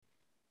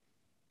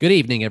Good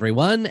evening,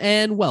 everyone,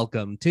 and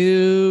welcome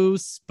to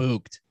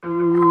Spooked. The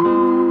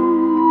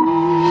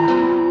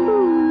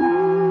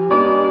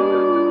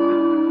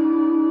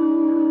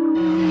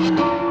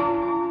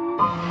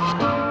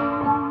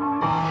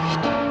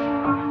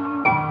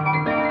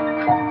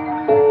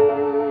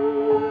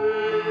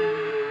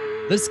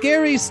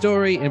Scary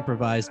Story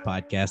Improvised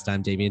Podcast.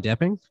 I'm Damian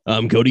Depping.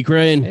 I'm Cody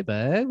Crane. Hey,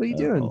 bud. What are you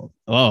doing?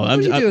 What are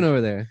you doing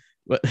over there?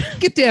 What?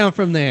 Get down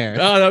from there.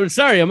 Oh, I'm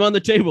sorry. I'm on the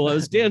table. I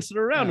was dancing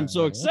around. I'm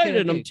so Okay,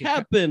 excited. okay. I'm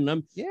tapping.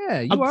 I'm are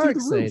through the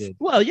roof. excited.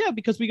 Well, yeah,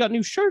 because we got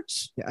new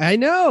shirts. I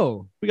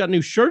know. We got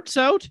new shirts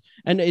out,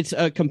 and it's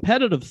a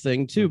competitive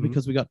thing too,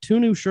 because we got two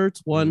new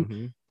shirts.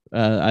 One,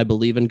 I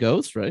believe in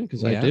ghosts, right?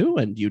 Because I do,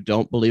 and you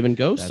don't believe in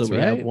ghosts. That's so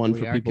we have one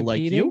for people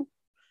like you.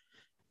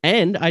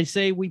 And I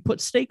say we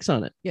put stakes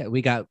on it. Yeah,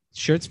 we got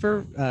shirts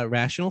for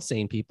rational,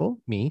 sane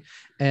people, me,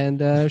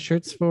 and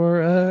shirts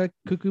for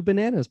cuckoo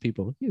bananas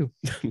people, you.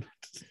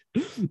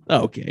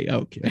 Okay.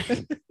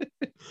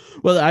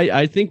 Well,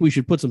 I think we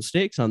should put some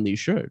stakes on these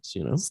shirts,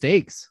 you know?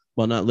 Steaks.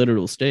 Well, not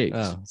literal steaks.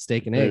 Oh,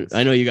 steak and eggs.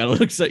 I know you got to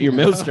look at your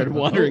mouth started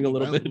watering a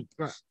little bit.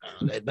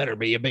 It better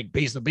be a big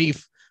piece of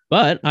beef.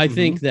 But I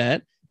think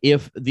that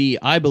if the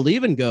I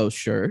Believe in Ghosts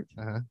shirt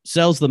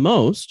sells the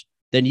most,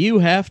 then you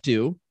have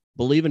to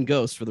believe in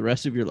ghosts for the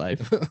rest of your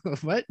life.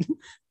 What?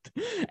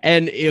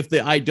 And if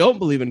the I Don't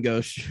Believe in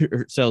Ghosts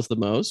shirt sells the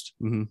most,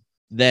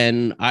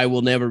 then I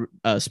will never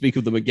speak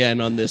of them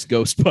again on this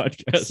ghost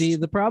podcast. See,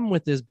 the problem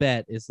with this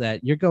bet is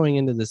that you're going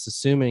into this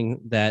assuming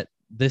that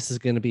this is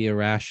going to be a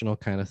rational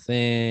kind of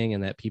thing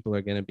and that people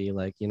are going to be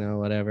like, you know,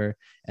 whatever,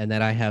 and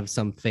that I have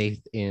some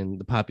faith in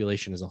the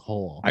population as a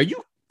whole. Are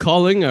you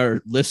calling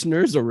our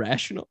listeners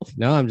irrational?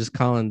 No, I'm just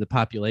calling the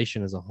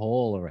population as a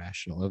whole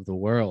irrational of the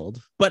world.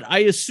 But I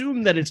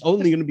assume that it's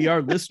only going to be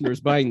our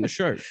listeners buying the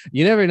shirt.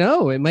 You never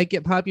know. It might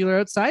get popular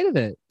outside of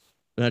it.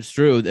 That's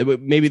true.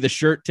 Maybe the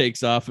shirt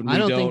takes off and I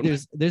don't think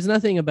there's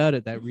nothing about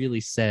it that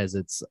really says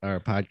it's our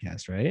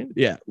podcast, right?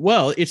 Yeah.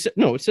 Well, it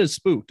says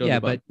Spooked. Yeah,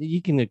 but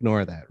you can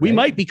ignore that. Right? We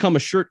might become a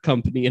shirt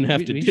company and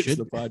have to ditch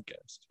the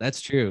podcast.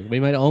 That's true. We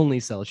might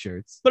only sell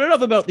shirts. But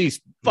enough about these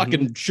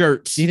fucking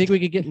shirts. Do you think we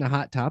could get in a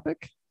hot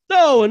topic?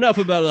 No, enough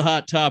about the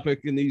hot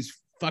topic and these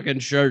fucking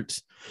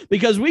shirts.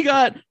 Because we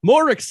got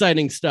more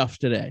exciting stuff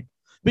today.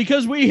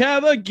 Because we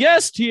have a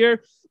guest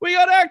here. We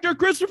got actor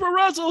Christopher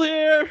Russell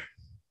here.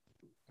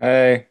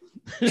 Hey.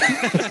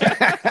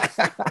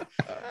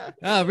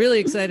 Oh, really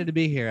excited to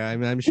be here.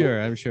 I'm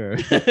sure.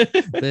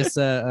 This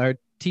our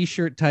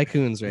t-shirt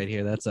tycoons right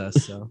here. That's us.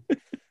 So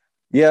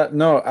yeah,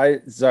 no, I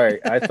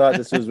thought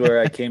this was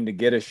where I came to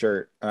get a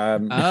shirt.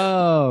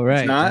 Oh, right.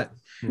 It's not.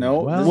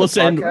 No, well, we'll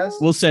send you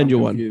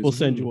one. We'll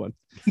send you one.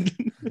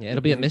 Yeah,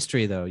 it'll be a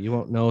mystery though. You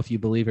won't know if you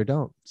believe or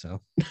don't.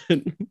 So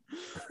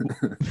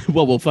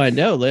well, we'll find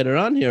out later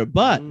on here,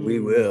 but we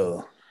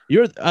will.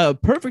 You're a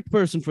perfect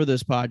person for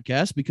this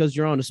podcast because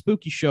you're on a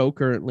spooky show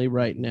currently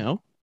right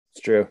now.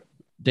 It's true.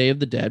 Day of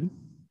the Dead.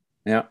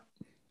 Yeah.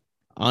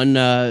 On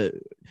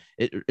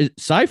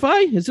sci-fi?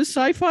 Is this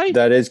sci-fi?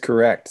 That is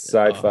correct.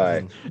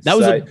 Sci-fi.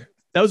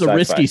 That was a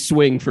risky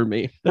swing for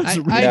me. You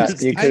could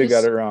have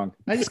got it wrong.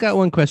 I just got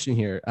one question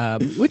here.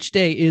 Which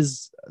day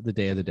is the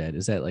Day of the Dead?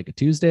 Is that like a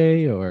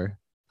Tuesday or?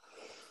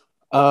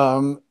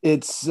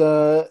 It's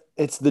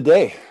the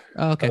day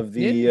of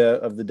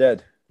the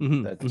dead.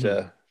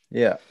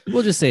 Yeah,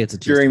 we'll just say it's a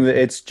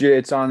Tuesday.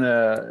 it's on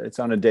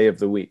a day of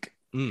the week.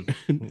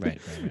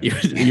 Right.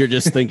 You're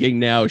just thinking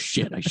now,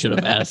 shit, I should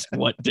have asked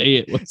what day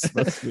it was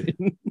supposed to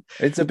be.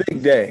 It's a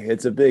big day.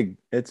 It's a big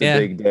day. It's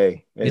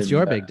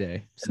your big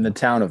day. In the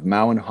town of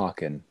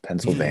Manahawkin,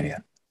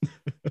 Pennsylvania.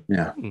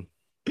 Yeah. You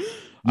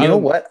know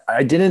what?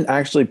 I didn't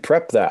actually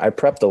prep that. I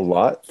prepped a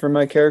lot for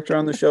my character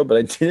on the show, but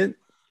I didn't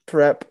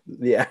prep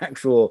the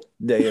actual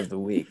day of the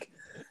week.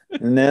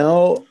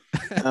 Now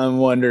I'm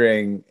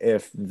wondering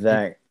if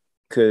that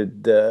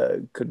could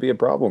be a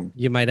problem.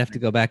 You might have to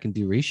go back and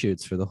do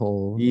reshoots for the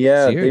whole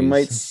series. They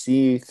might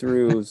see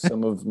through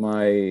some of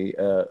my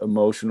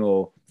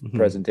emotional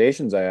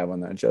presentations I have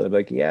on that show. They're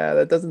like, yeah,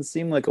 that doesn't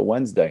seem like a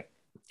Wednesday.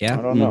 Yeah,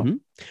 I don't know.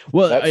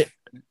 Well,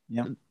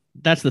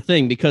 that's the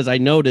thing, because I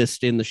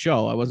noticed in the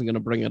show, I wasn't going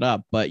to bring it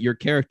up, but your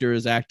character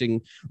is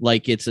acting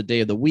like it's a day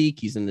of the week.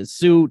 He's in his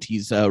suit.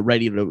 He's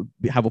ready to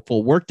have a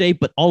full work day,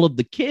 but all of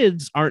the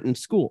kids aren't in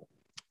school.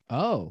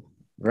 Oh,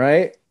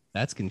 right.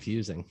 That's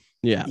confusing.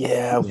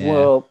 Yeah.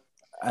 Well,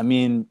 I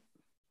mean,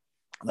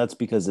 that's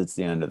because it's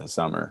the end of the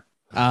summer.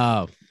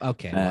 Oh,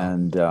 okay.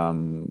 And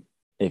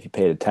if you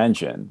paid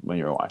attention when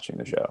you were watching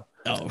the show,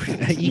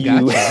 you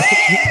got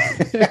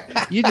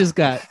you just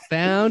got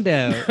found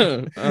out.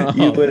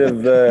 You would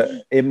have.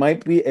 It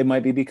might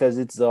be because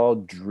it's all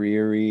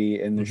dreary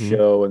in the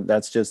show, and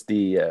that's just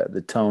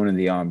the tone and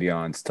the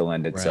ambiance to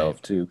lend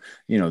itself to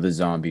the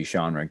zombie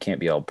genre. It can't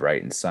be all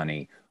bright and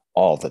sunny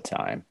all the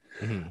time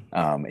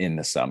in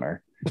the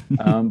summer.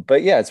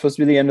 But yeah, it's supposed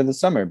to be the end of the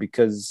summer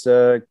because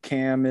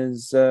Cam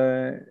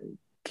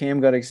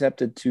got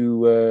accepted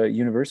to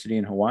university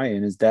in Hawaii,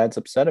 and his dad's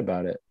upset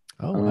about it.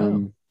 Oh,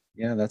 wow.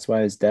 Yeah, that's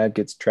why his dad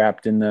gets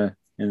trapped in a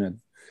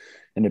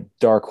in a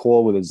dark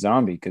hole with a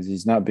zombie because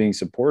he's not being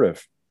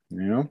supportive.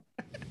 Right.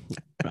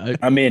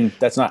 I mean,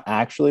 that's not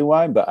actually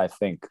why, but I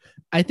think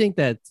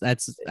that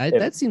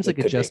seems like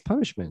a just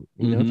punishment.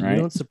 If you right?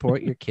 don't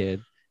support your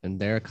kid and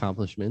their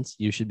accomplishments,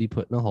 you should be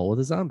put in a hole with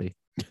a zombie.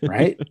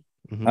 Right?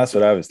 That's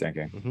what I was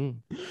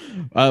thinking.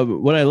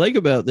 What I like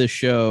about this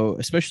show,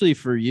 especially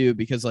for you,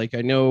 because like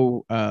I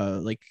know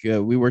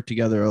we worked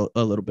together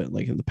a little bit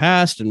like in the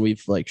past, and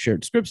we've like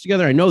shared scripts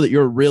together. I know that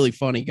you're a really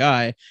funny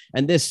guy,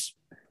 and this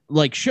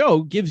like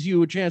show gives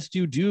you a chance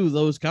to do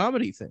those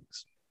comedy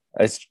things.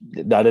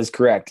 That is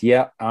correct.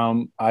 Yeah.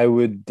 I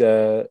would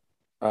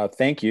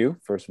thank you,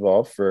 first of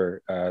all,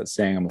 for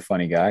saying I'm a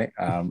funny guy.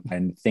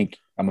 And think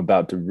I'm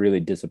about to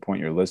really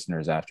disappoint your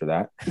listeners after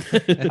that.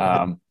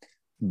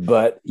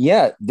 But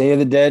yeah, Day of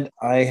the Dead,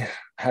 I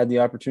had the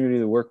opportunity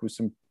to work with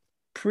some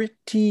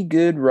pretty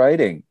good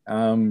writing.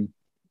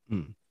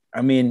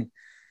 I mean,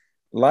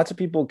 lots of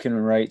people can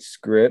write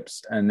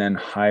scripts and then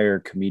hire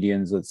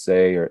comedians, let's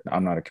say, or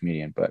I'm not a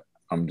comedian, but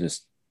I'm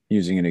just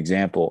using an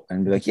example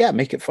and be like, yeah,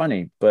 make it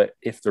funny. But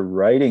if the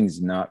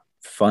writing's not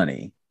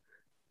funny,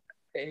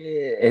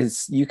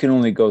 you can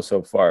only go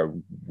so far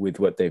with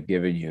what they've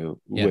given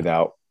you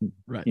without,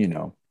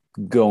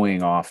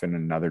 going off in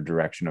another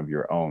direction of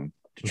your own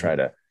to try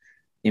to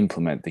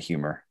implement the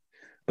humor.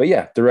 But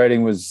yeah, the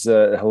writing was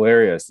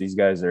hilarious. These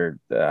guys are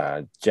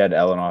Jed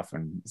Elenoff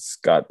and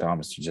Scott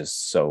Thomas are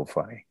just so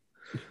funny.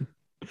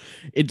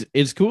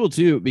 It's cool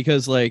too,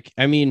 because like,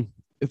 I mean,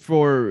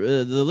 for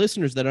the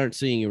listeners that aren't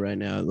seeing you right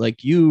now,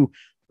 like you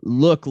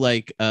look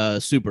like a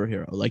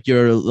superhero, like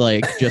you're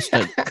like just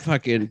a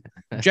fucking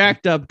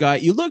jacked up guy.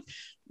 You look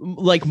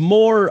like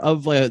more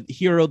of a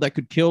hero that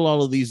could kill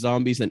all of these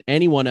zombies than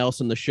anyone else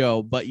in the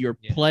show, but you're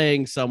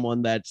playing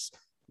someone that's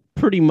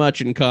pretty much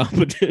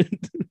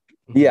incompetent.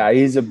 Yeah,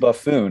 he's a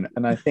buffoon.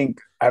 And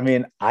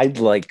I'd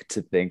like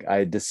to think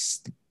I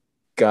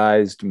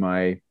disguised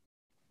my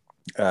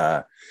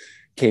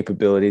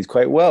capabilities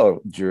quite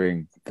well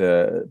during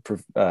the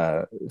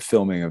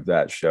filming of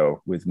that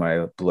show with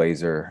my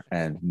blazer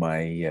and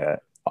my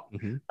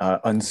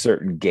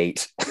uncertain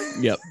gait.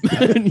 Yep.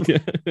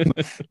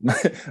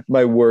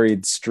 my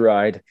worried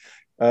stride.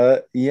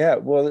 Well,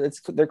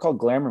 they're called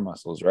glamour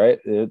muscles, right?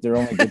 They're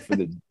only good for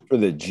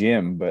the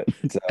gym, but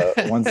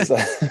once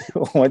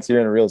you're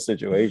in a real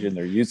situation,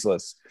 they're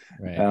useless.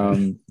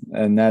 Right.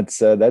 And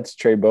that's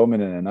Trey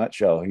Bowman in a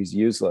nutshell. He's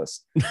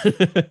useless.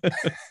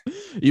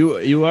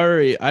 You are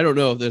I don't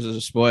know if this is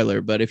a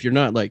spoiler, but if you're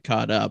not like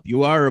caught up,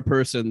 you are a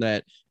person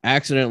that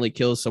accidentally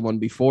kills someone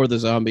before the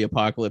zombie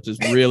apocalypse is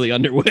really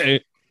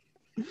underway.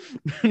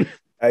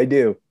 I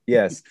do.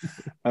 Yes.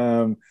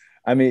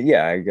 I mean,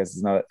 yeah, I guess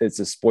it's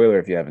a spoiler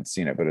if you haven't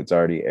seen it, but it's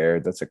already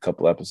aired. That's a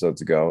couple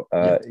episodes ago.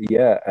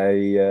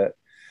 The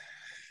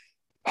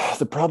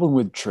problem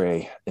with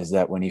Trey is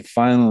that when he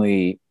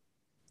finally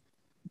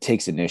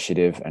takes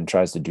initiative and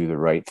tries to do the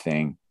right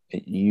thing,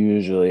 it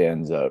usually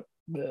ends up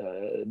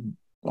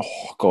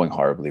going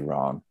horribly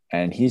wrong.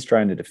 And he's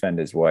trying to defend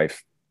his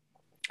wife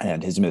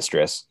and his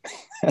mistress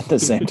at the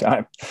same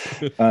time.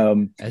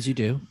 As you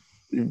do.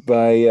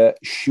 By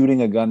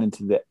shooting a gun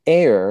into the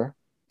air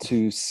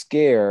to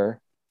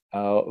scare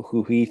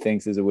who he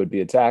thinks is a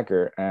would-be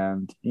attacker.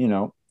 And,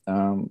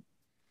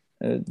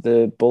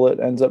 the bullet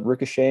ends up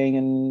ricocheting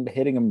and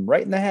hitting him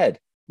right in the head.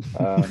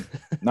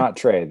 Not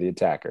Trey, the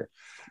attacker.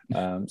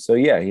 So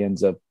yeah, he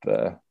ends up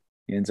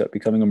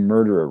becoming a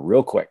murderer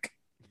real quick.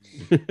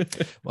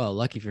 Well,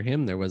 lucky for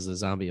him, there was a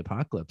zombie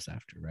apocalypse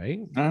after, right?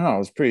 I don't know. It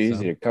was pretty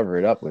easy to cover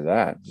it up with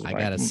that. I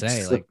gotta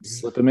say,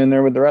 slip him in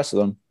there with the rest of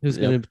them. Who's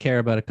going to care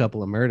about a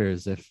couple of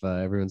murders if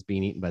everyone's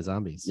being eaten by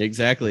zombies?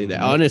 Exactly.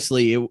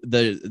 Honestly,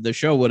 the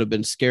show would have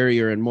been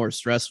scarier and more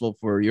stressful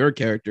for your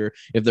character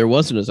if there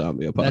wasn't a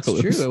zombie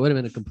apocalypse. That's true. It would have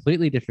been a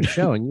completely different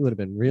show, and you would have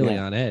been really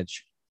on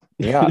edge.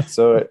 Yeah.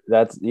 So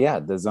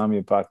the zombie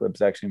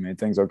apocalypse actually made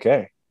things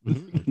okay.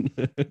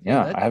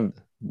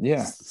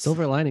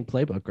 Silver lining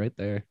playbook right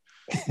there.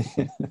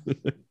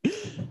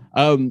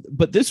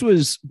 But this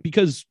was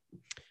because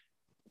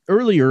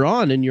earlier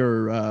on in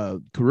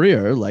your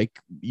career, like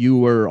you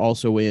were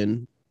also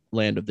in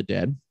Land of the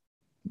Dead.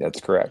 That's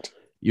correct.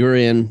 You're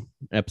in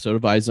episode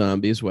of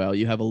iZombie as well.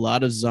 You have a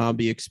lot of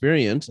zombie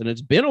experience, and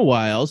it's been a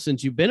while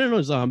since you've been in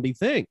a zombie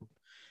thing.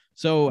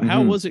 So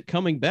how was it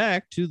coming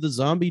back to the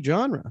zombie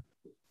genre?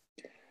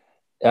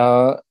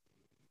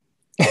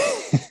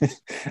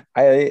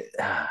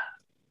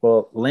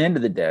 Land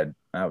of the Dead,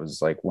 that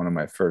was like one of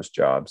my first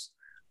jobs.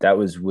 That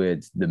was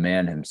with the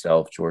man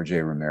himself, George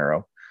A.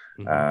 Romero.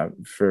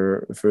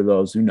 For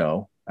those who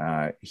know,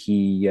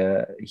 he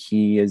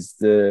is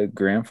the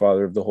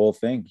grandfather of the whole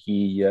thing.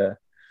 He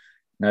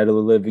Night of the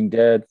Living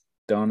Dead,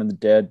 Dawn of the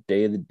Dead,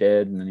 Day of the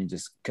Dead, and then he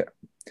just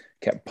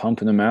kept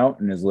pumping them out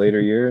in his later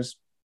years.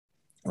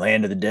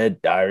 Land of the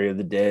Dead, Diary of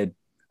the Dead,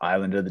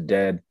 Island of the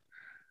Dead.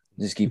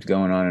 Just keeps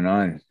going on and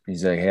on.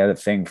 He's like, he had a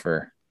thing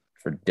for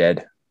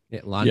dead.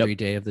 Laundry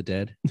Day of the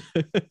Dead.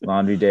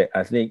 Laundry Day.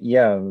 I think,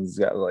 it was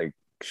got like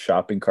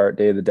shopping cart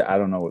Day of the Dead. I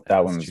don't know what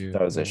that one was. True.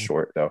 That was a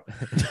short though.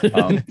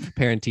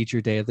 Parent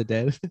teacher Day of the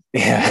Dead.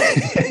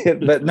 Yeah,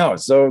 but no.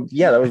 So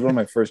yeah, that was one of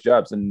my first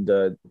jobs, and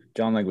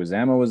John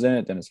Leguizamo was in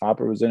it. Dennis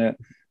Hopper was in it,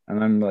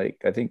 and I'm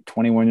like, I think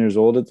 21 years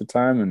old at the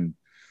time, and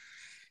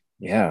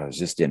yeah, I was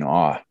just in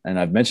awe. And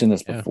I've mentioned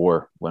this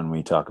before when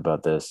we talk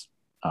about this.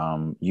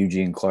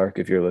 Eugene Clark,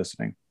 if you're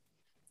listening,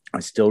 I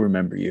still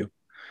remember you.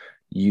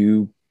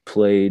 You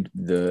played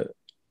the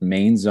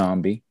main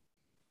zombie,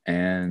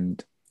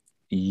 and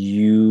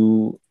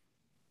you,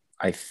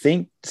 I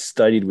think,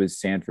 studied with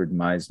Sanford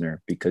Meisner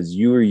because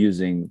you were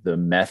using the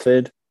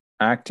method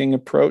acting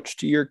approach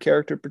to your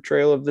character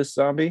portrayal of this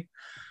zombie.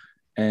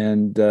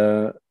 And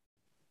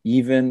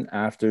even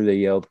after they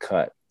yelled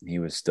cut, he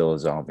was still a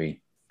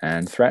zombie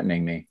and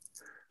threatening me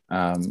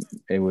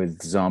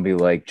with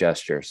zombie-like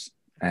gestures.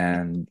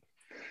 And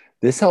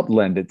this helped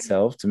lend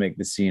itself to make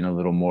the scene a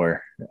little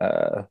more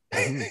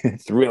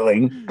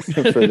thrilling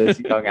for this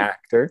young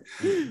actor.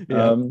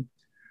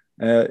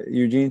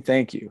 Eugene,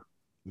 thank you.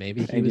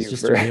 Maybe he was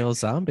just a real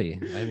zombie.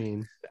 I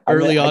mean,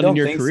 early on in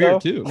your career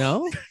too.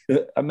 No,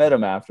 I met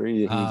him after.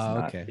 He's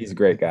not. Okay. He's a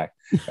great guy.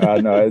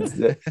 No,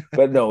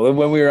 but no.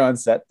 When we were on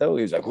set though,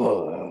 he was like,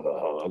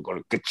 "Whoa, I'm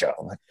gonna get you."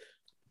 I'm like,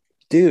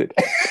 dude,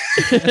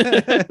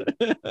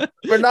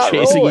 we're not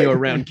chasing rolling. you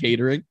around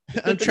catering.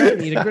 I'm trying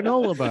to eat a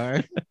granola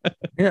bar.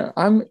 Yeah,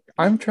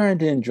 I'm trying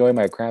to enjoy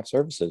my craft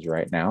services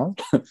right now.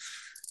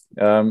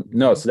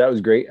 No, so that was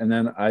great. And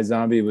then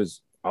iZombie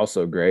was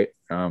also great,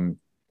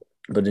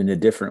 but in a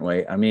different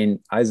way. I mean,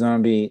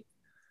 iZombie,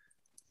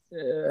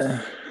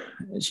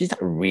 she's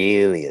not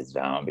really a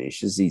zombie.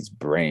 She's these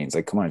brains.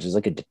 Like, come on, she's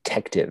like a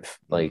detective.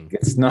 Like,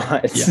 it's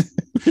not.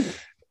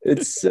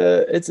 It's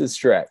a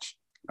stretch.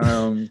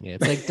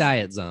 It's like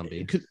Diet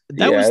Zombie.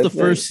 That was the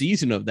first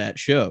season of that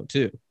show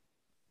too.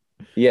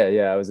 Yeah,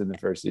 I was in the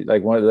first season,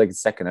 like the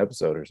second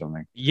episode or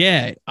something.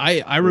 Yeah,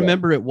 I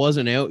remember it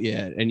wasn't out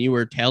yet, and you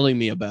were telling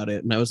me about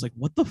it, and I was like,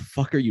 "What the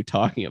fuck are you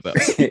talking about?"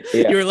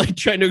 You were like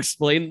trying to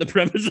explain the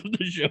premise of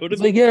the show to me.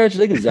 Like, yeah, she's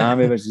like a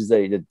zombie, but she's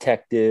like a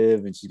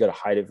detective, and she's got to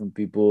hide it from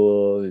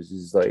people.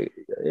 She's like,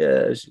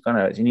 yeah,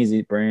 she needs to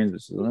eat brains,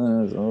 but she's,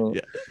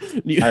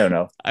 I don't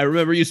know. I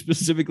remember you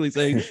specifically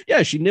saying,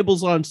 "Yeah, she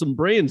nibbles on some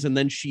brains, and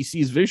then she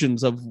sees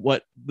visions of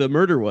what the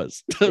murder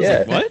was." I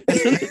was like,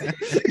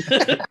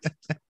 what?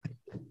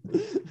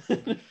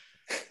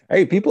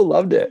 Hey, people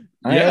loved it.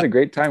 I had a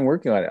great time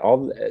working on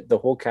it. The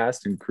whole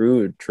cast and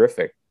crew are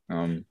terrific.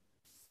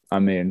 I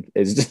mean,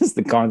 it's just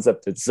the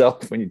concept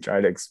itself when you try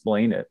to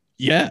explain it.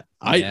 Yeah.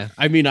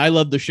 I mean, I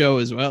love the show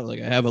as well.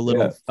 Like, I have a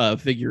little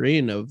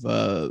figurine of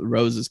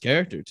Rose's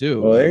character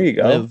too. Well, there you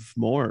go. Liv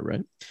Moore,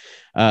 right?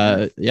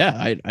 I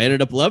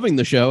ended up loving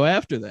the show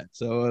after that.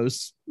 So I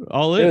was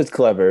all in. It was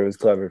clever. It was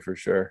clever for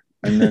sure.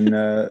 And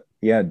then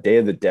Day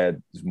of the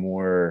Dead is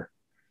more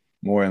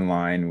in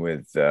line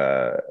with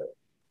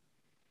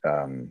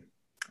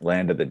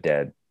Land of the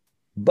Dead,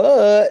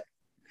 but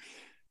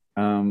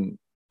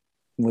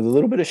with a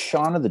little bit of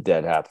Shaun of the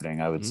Dead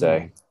happening, I would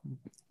say.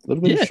 A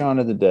little bit of Shaun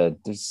of the Dead.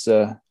 There's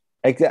I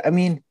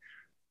mean,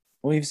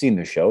 well, you've seen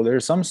the show. There are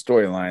some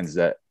storylines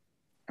that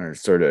are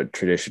sort of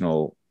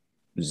traditional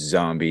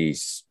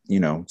zombies,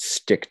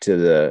 stick to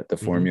the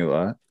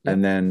formula.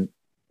 And then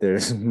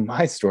there's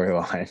my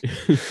storyline,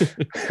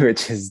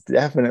 which is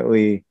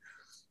definitely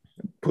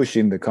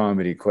pushing the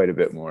comedy quite a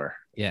bit more.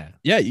 Yeah,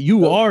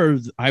 you are,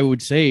 I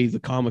would say, the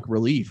comic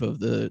relief of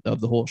the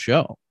whole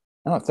show.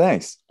 Oh,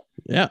 thanks.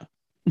 Yeah.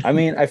 I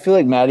mean, I feel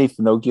like Matty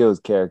Finocchio's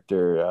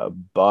character,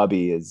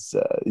 Bobby, is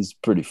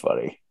pretty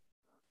funny.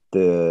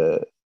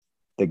 The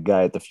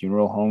guy at the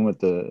funeral home with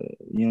the,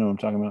 what I'm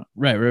talking about?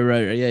 Right.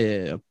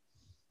 Yeah.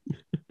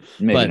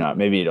 Maybe not.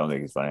 Maybe you don't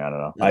think he's funny. I don't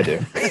know. I do.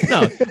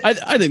 No,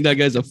 I think that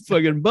guy's a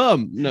fucking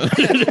bum. No.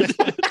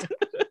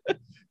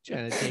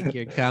 Trying to take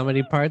your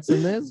comedy parts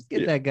in this?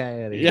 Get that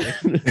guy out of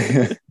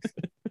here.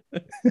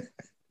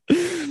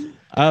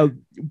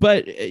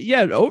 But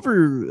yeah,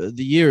 over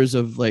the years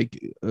of like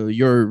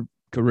your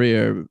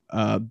career,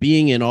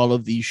 being in all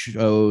of these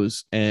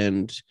shows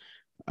and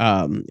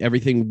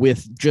everything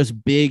with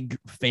just big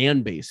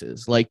fan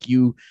bases, like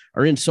you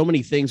are in so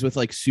many things with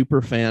like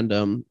super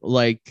fandom,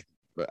 like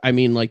I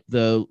mean, like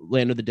the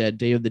Land of the Dead,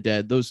 Day of the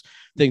Dead, those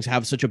things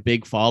have such a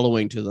big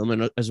following to them,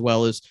 and as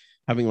well as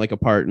having like a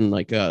part in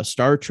like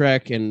Star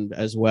Trek, and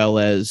as well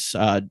as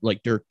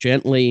like Dirk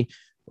Gently,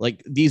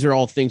 like these are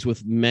all things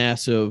with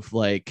massive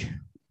like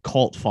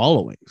cult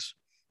followings.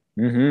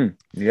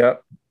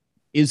 Yep.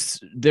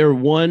 Is there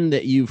one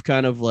that you've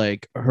kind of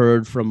like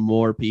heard from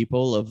more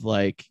people of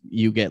like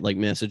you get like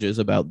messages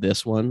about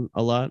this one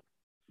a lot?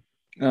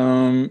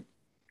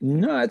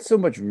 Not so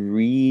much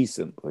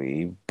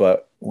recently,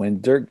 but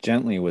when Dirk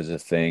Gently was a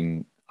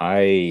thing,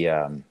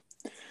 I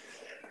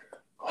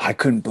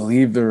couldn't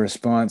believe the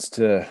response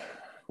to,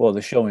 well,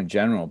 the show in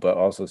general, but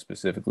also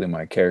specifically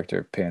my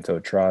character Panto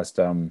Trost.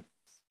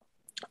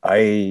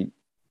 I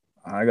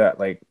got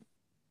like,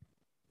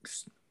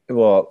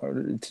 well,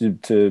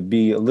 to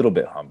be a little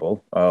bit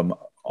humble,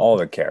 all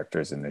the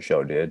characters in the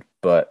show did,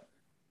 but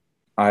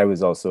I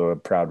was also a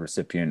proud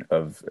recipient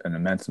of an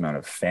immense amount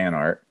of fan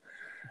art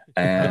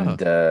and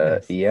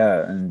Nice.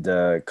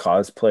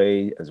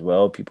 cosplay as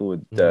well. People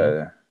would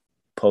Mhm.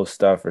 post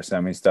stuff or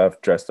send me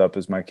stuff dressed up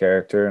as my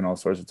character and all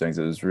sorts of things.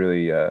 It was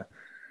really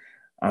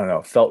I don't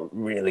know, felt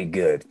really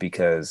good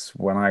because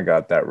when I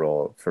got that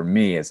role, for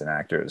me as an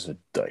actor, it was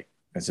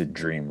it's a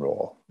dream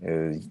role. It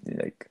was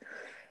like,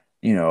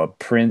 a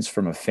prince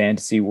from a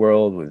fantasy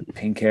world with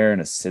pink hair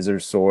and a scissor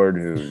sword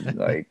who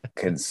like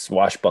can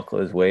swashbuckle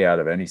his way out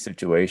of any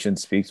situation,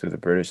 speaks with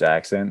a British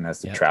accent, and has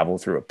to Yep. travel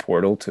through a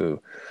portal to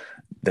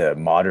the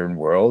modern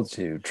world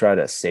to try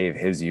to save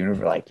his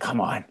universe. Like,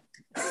 come on.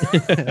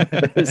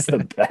 It's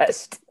the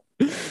best.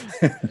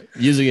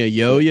 Using a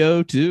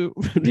yo-yo too.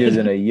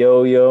 Using a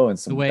yo-yo and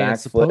The some way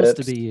it's supposed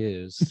to backflips. be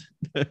used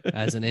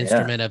as an Yeah.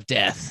 instrument of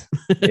death.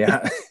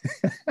 Yeah.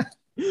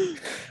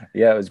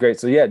 Yeah, it was great.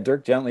 So yeah,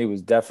 Dirk Gently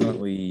was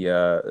definitely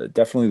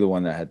the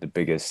one that had the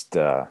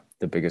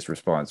biggest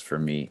response for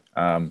me.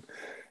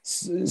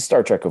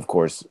 Star Trek, of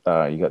course,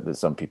 you got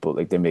some people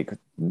like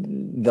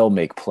they'll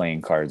make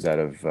playing cards out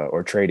of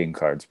or trading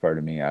cards,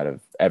 pardon me, out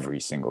of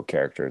every single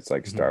character. It's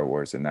like Star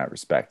Wars in that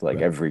respect. Like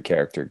Right. every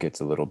character gets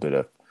a little bit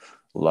of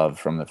love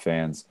from the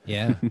fans,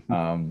 Yeah.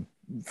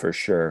 for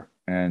sure.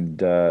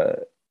 And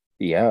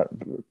yeah,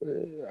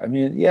 I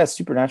mean, yeah,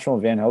 Supernatural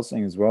and Van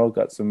Helsing as well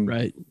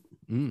Right.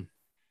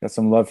 got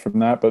some love from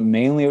that, but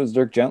mainly it was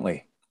Dirk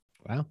Gently.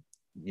 Wow.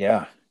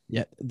 Yeah.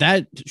 Yeah,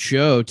 that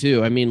show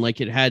too. I mean,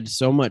 like it had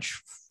so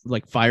much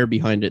like fire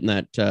behind it in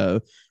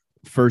that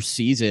first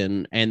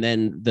season, and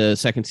then the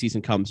second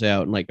season comes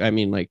out, and like I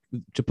mean, like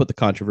to put the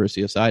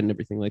controversy aside and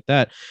everything like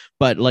that,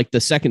 but like the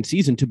second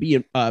season to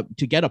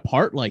get a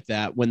part like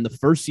that when the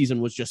first season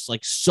was just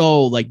like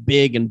so like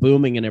big and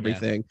booming and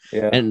everything,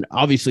 Yeah. and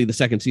obviously the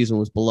second season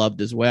was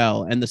beloved as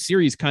well, and the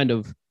series kind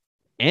of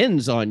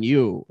ends on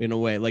you in a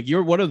way, like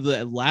you're one of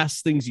the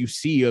last things you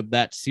see of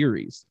that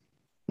series.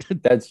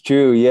 That's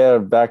true. Yeah,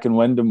 back in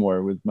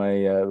Wendemore with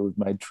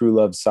my true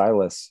love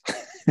Silas.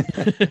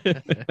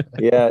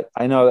 Yeah,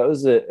 I know it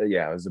was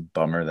a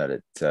bummer that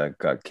it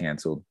got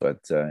canceled,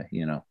 but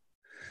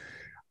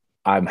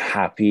I'm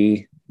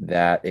happy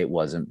that it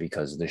wasn't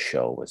because the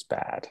show was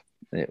bad.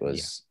 It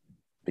was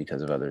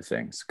because of other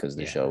things, because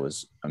the show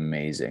was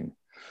amazing.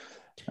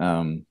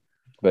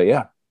 But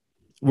yeah.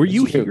 Were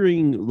you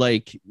hearing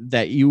like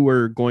that you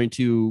were going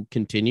to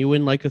continue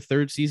in like a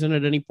third season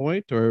at any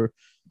point, or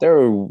there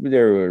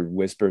were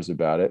whispers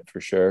about it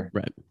for sure.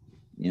 Right.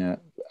 Yeah.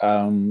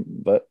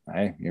 But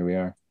hey, here we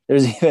are.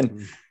 There's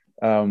even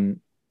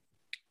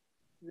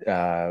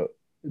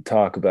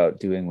talk about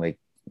doing like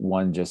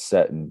one just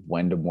set in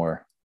Wendemore.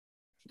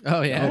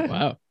 Oh yeah. Oh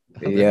wow.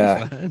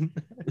 Yeah.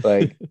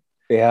 Like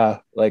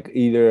like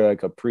either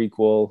like a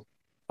prequel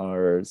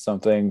or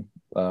something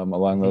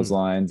along those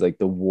lines, like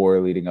the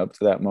war leading up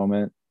to that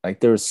moment.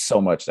 Like there was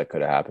so much that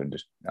could have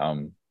happened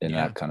in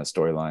that kind of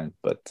storyline,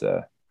 but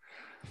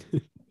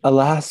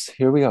alas,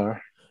 here we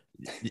are.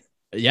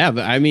 Yeah,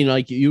 but I mean,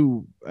 like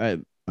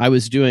I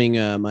was doing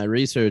my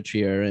research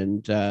here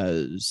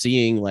and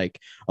seeing like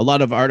a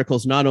lot of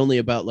articles, not only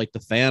about like the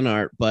fan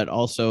art, but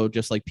also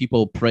just like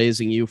people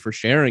praising you for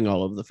sharing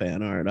all of the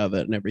fan art of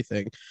it and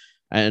everything.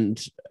 And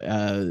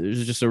it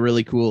was just a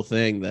really cool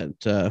thing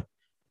that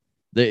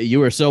you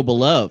were so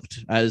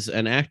beloved as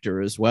an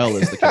actor as well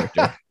as the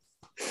character.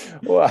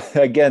 Well,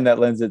 again, that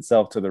lends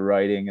itself to the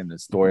writing and the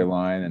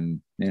storyline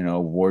and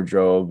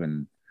wardrobe,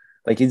 and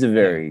like he's a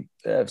very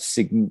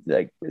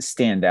like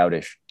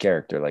standoutish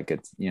character. Like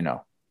it's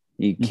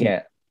you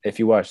can't if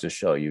you watch the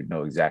show you'd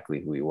know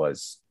exactly who he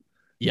was.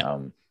 Yeah.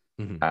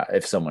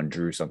 If someone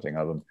drew something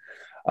of him,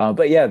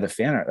 but yeah, the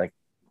fan art, like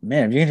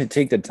man, if you're gonna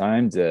take the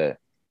time to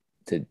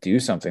do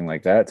something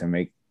like that, to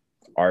make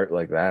art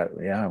like that,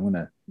 yeah, I'm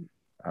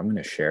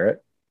gonna share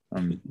it. I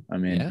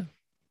mean,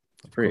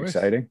 pretty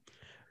exciting.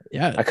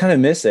 Yeah, I kind of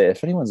miss it.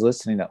 If anyone's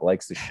listening that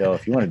likes the show,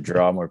 if you want to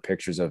draw more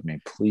pictures of me,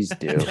 please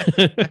do.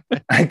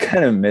 I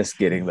kind of miss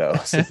getting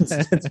those.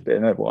 It's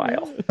been a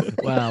while.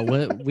 Wow,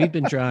 we've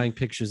been drawing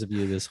pictures of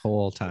you this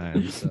whole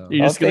time. So.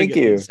 Thank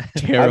you.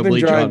 I've been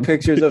drawing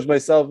pictures of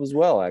myself as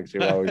well,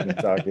 actually, while we've been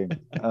talking.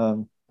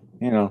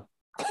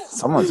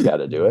 Someone's got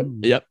to do it.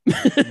 Yep.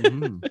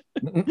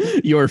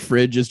 Your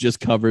fridge is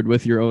just covered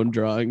with your own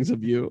drawings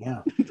of you.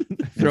 Yeah.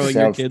 Throwing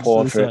your kids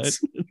to the side.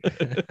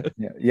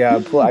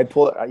 I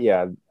pull.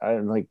 Yeah,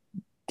 I'm like,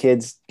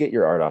 kids, get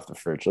your art off the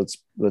fridge.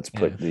 Let's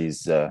put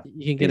these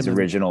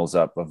originals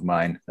up of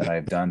mine that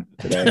I've done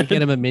today. You get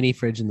them a mini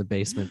fridge in the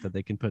basement that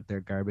they can put their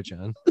garbage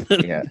on.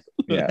 Yeah.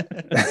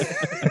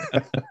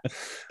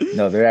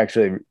 No,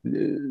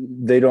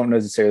 they don't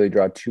necessarily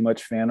draw too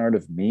much fan art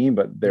of me,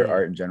 but their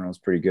art in general is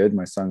pretty good.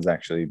 My son's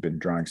actually been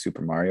drawing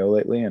Super Mario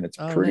lately, and it's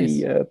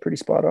pretty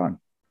spot on.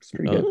 It's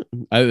pretty good.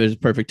 It was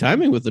perfect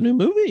timing with the new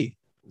movie.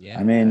 Yeah,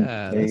 I mean,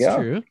 there you go.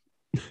 True.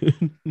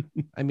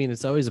 I mean,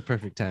 it's always a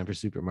perfect time for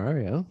Super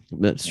Mario.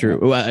 That's true.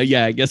 Well,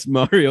 yeah, I guess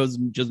Mario's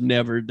just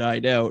never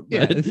died out.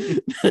 But...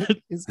 Yeah,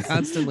 he's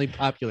constantly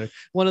popular.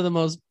 One of the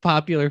most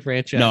popular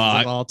franchises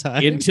of all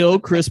time. Until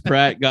Chris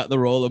Pratt got the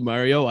role of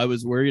Mario, I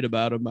was worried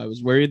about him. I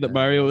was worried that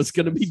Mario was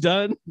going to be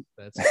done.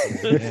 That's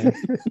cool,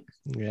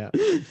 yeah.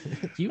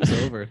 He was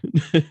over.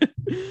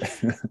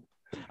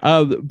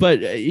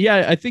 But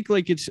yeah, I think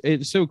like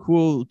it's so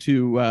cool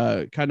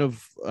to kind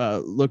of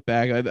look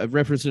back. I've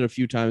referenced it a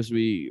few times.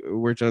 We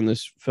worked on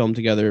this film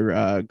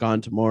together,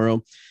 Gone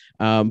Tomorrow,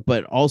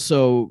 but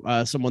also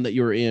someone that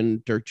you were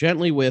in Dirk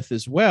Gently with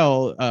as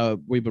well.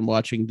 We've been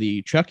watching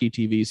the Chucky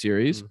TV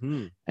series,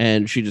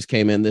 and she just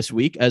came in this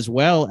week, as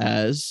well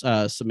as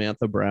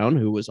Samantha Brown,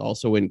 who was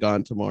also in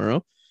Gone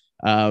Tomorrow.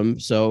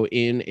 So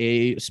in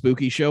a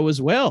spooky show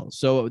as well.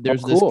 So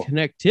there's this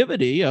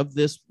connectivity of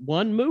this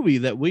one movie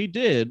that we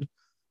did.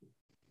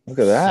 Look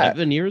at that.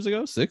 7 years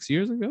ago, 6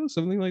 years ago,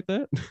 something like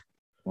that.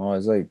 Well,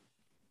 it's like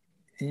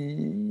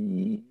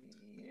 7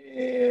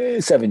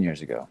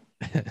 years ago.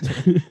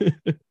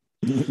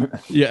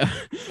 Yeah,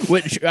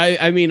 which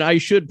I mean, I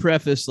should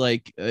preface,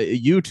 like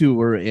you two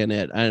were in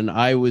it, and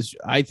I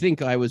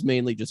think I was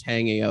mainly just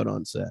hanging out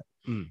on set.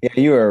 Yeah,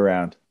 you were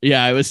around.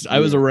 Yeah, I was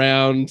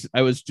around.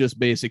 I was just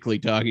basically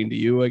talking to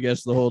you, I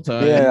guess, the whole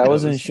time. Yeah, I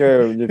wasn't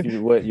sure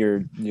if what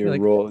your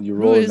like, role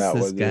in that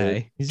was.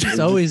 Guy? He's just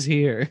always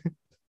here.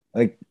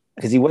 Like,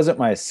 because he wasn't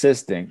my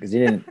assistant, because he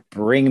didn't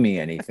bring me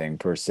anything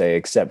per se,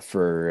 except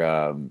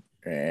for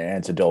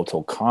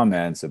anecdotal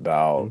comments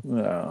about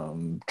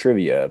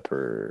trivia,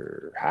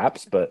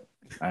 perhaps. But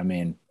I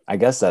mean, I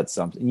guess that's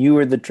something. You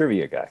were the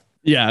trivia guy.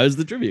 Yeah, I was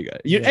the trivia guy.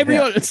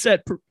 On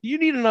set, you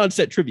need an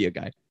on-set trivia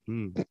guy.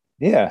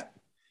 Yeah.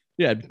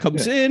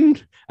 Comes in,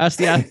 asks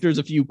the actors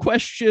a few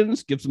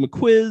questions, gives them a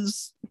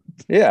quiz.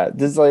 Yeah.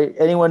 Does like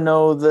anyone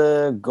know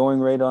the going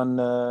rate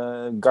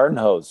on garden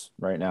hose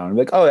right now? And I'm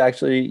like, oh,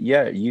 actually,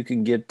 yeah, you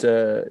can get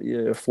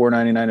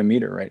 $4.99 a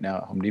meter right now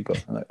at Home Depot.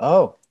 I'm like,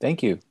 oh,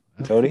 thank you,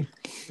 Cody.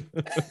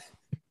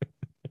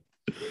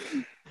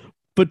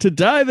 But to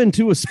dive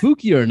into a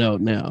spookier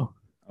note now,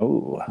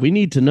 we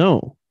need to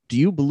know: do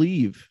you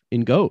believe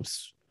in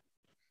ghosts?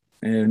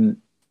 And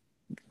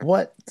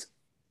what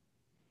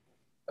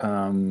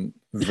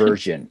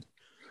version?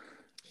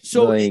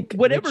 So like,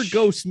 whatever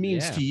ghost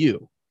means to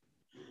you,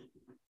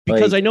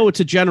 because like, I know it's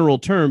a general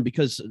term,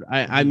 because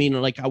I mean,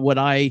 like, what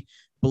I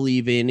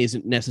believe in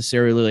isn't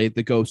necessarily like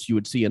the ghost you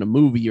would see in a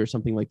movie or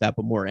something like that,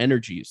 but more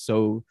energies.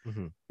 So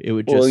it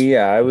would just, well,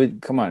 yeah, I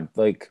would, come on,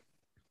 like,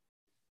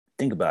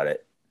 think about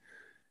it.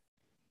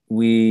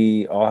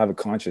 We all have a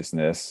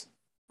consciousness,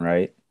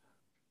 right?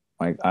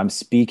 Like, I'm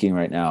speaking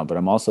right now, but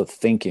I'm also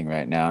thinking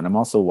right now, and I'm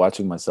also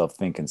watching myself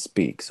think and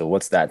speak. So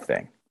what's that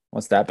thing?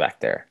 What's that back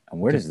there? And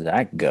where does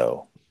that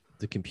go?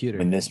 The computer.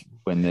 When this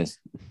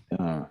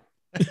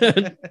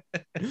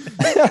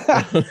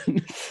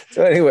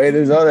So anyway,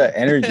 there's all that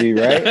energy,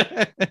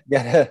 right?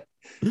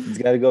 It's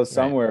got to go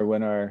somewhere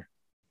when our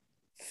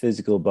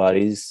physical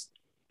bodies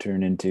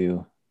turn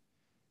into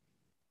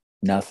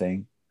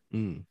nothing.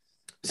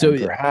 So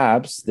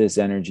perhaps this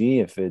energy,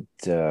 if it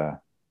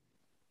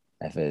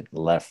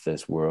left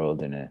this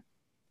world in a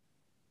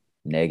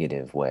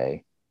negative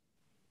way,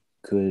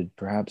 could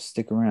perhaps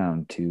stick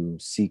around to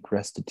seek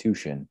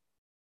restitution.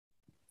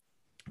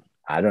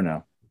 I don't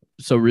know.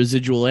 So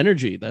residual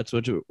energy, that's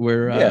what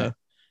we're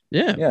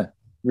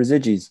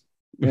residues.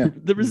 Yeah.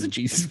 The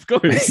residues, of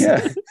course.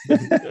 Yeah.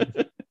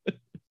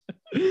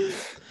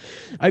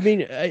 I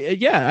mean,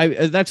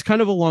 that's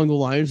kind of along the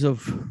lines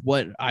of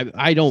what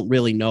I don't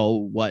really know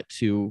what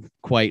to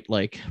quite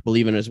like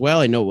believe in as well.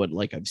 I know what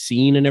like I've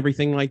seen and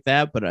everything like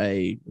that, but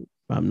I'm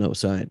no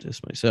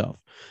scientist myself.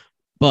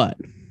 But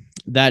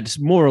that's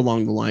more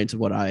along the lines of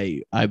what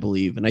I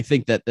believe. And I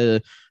think that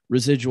the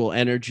residual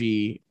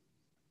energy,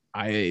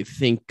 I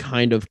think,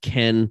 kind of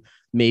can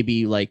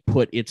maybe like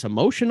put its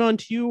emotion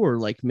onto you or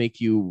like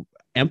make you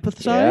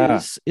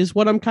empathize is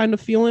what I'm kind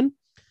of feeling.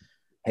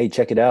 Hey,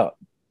 check it out.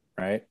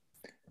 Right?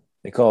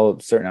 They call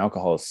certain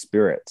alcohols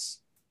spirits.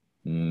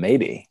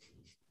 Maybe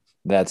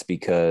that's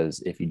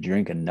because if you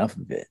drink enough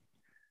of it,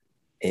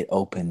 it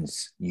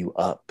opens you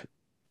up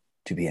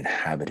to be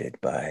inhabited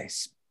by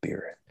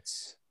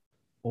spirits.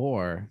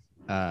 Or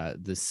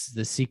the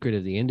secret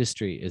of the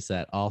industry is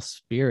that all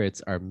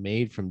spirits are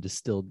made from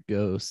distilled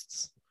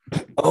ghosts.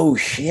 Oh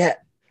shit!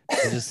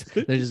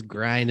 They're just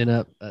grinding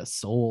up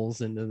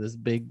souls into this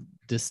big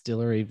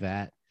distillery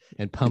vat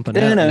and pumping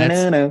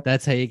out.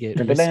 That's how you get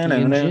whiskey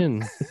and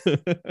gin.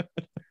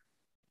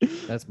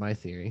 That's my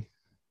theory.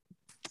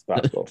 It's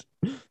possible.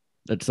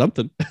 That's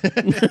something.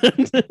 I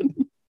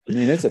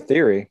mean, it's a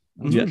theory.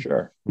 For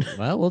sure.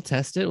 Well, we'll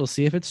test it. We'll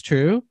see if it's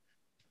true.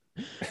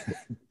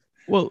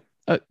 Well,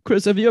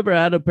 Chris, have you ever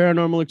had a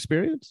paranormal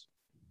experience?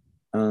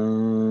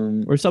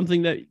 Or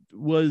something that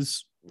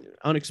was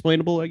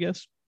unexplainable, I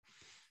guess?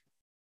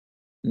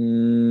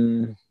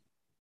 No.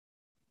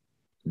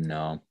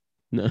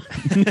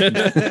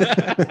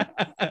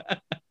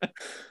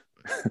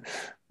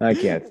 I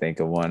can't think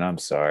of one. I'm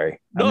sorry.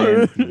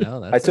 No,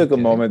 No, I that's took a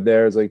okay. moment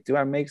there. I was like, do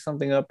I make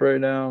something up right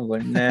now? I was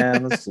like, nah,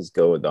 let's just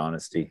go with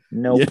honesty.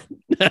 Nope.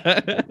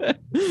 Yeah.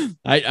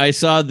 I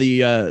saw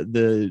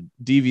the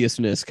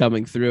deviousness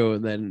coming through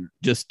and then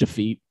just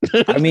defeat.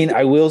 I mean,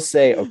 I will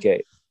say,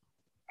 okay,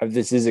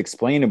 this is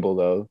explainable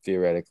though,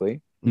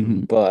 theoretically,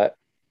 Mhm. but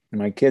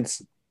my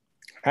kids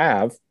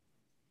have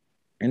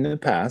in the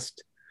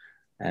past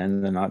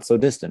and the not so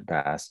distant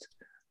past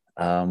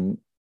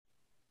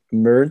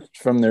emerged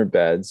from their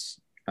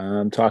beds,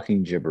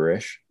 talking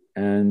gibberish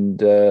and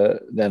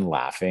then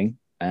laughing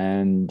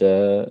and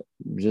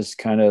just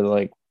kind of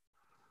like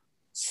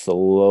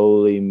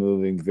slowly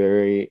moving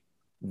very,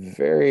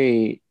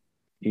 very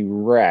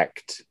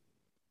erect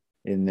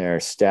in their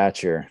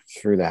stature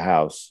through the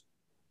house.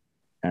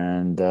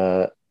 And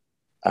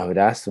I would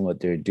ask them what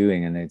they're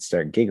doing, and they'd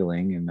start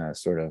giggling in a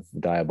sort of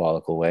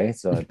diabolical way.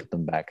 So I put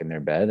them back in their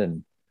bed,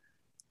 and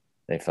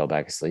they fell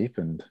back asleep.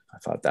 And I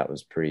thought that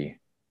was pretty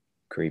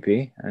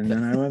creepy. And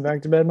then I went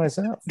back to bed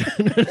myself.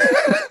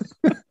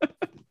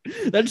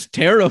 That's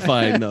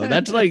terrifying, though.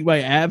 That's like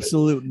my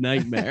absolute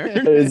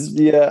nightmare.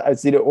 Yeah, I've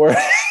seen it where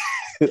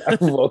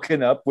I've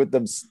woken up with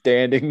them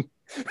standing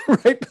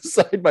right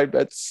beside my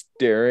bed,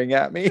 staring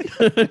at me.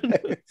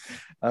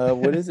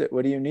 What is it?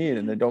 What do you need?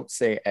 And they don't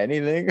say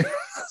anything.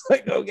 It's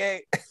like,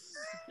 okay.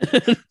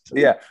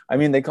 Yeah, I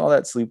mean, they call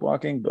that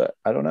sleepwalking, but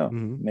I don't know.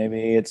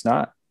 Maybe it's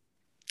not.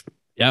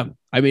 Yeah,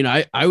 I mean,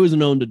 I was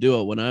known to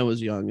do it when I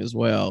was young as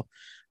well,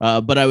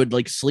 but I would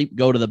like sleep,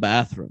 go to the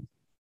bathroom.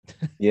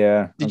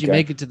 Yeah. Did you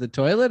make it to the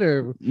toilet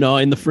or no?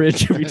 In the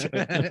fridge every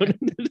time.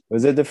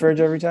 Was it the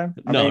fridge every time?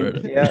 No.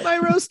 Yeah. my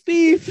roast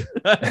beef?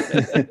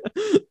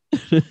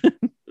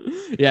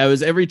 Yeah, it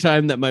was every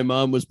time that my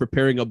mom was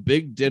preparing a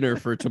big dinner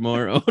for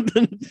tomorrow.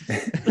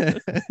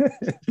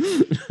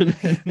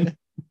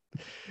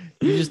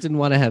 You just didn't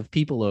want to have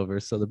people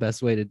over, so the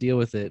best way to deal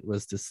with it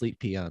was to sleep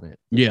pee on it.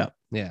 Yeah.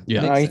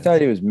 I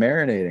thought he was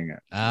marinating it.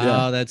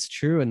 Oh, that's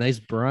true. A nice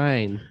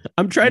brine.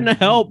 I'm trying to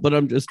help, but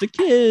I'm just a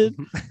kid.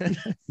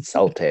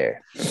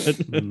 Saltaire.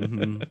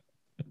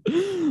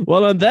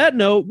 Well, on that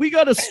note, we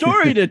got a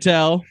story to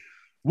tell.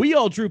 We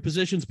all drew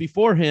positions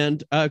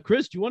beforehand.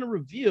 Chris, do you want to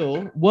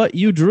reveal what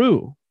you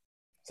drew? I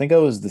think I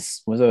was the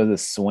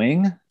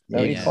swing? Is that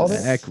what you called it?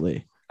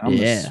 Exactly. I'm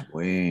the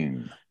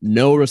swing.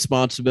 No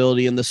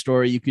responsibility in the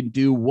story. You can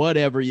do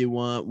whatever you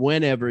want,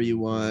 whenever you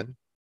want.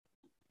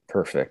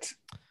 Perfect.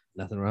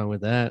 Nothing wrong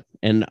with that.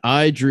 And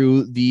I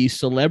drew the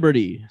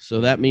celebrity.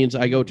 So that means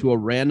I go to a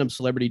random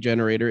celebrity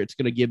generator. It's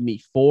going to give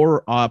me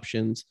 4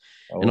 options,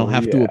 and I'll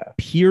have to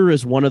appear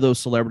as one of those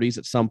celebrities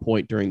at some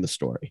point during the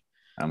story.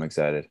 I'm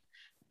excited.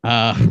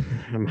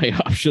 My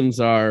options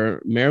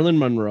are Marilyn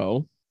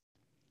Monroe,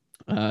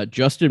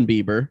 Justin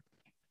Bieber,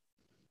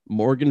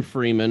 Morgan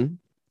Freeman,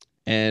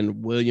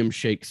 and William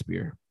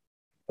Shakespeare.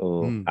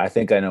 Oh, I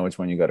think I know which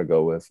one you got to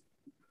go with.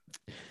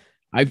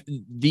 I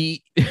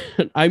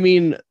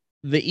mean,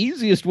 the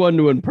easiest one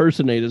to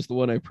impersonate is the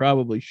one I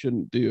probably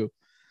shouldn't do.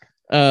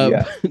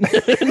 Yeah,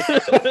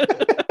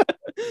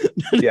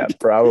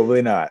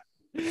 probably not.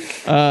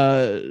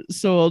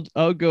 So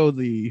I'll go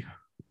the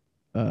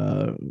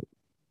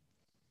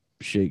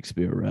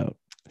Shakespeare route.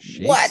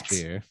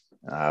 Shakespeare.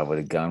 What? I would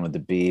have gone with the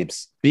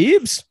Biebs.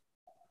 Biebs?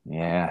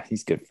 Yeah,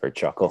 he's good for a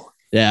chuckle.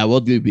 Yeah, we'll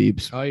do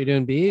Biebs. Oh, you're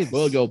doing Biebs?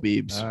 We'll go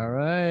Biebs. All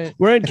right.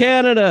 We're in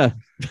Canada.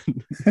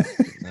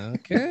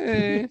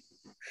 Okay.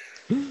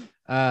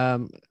 I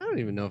don't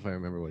even know if I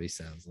remember what he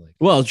sounds like.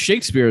 Well,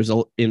 Shakespeare is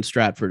in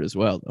Stratford as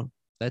well, though.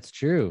 That's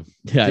true.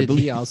 Yeah, Did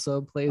he also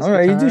play all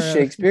right, guitar? You do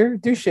Shakespeare.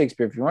 Do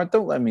Shakespeare if you want.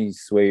 Don't let me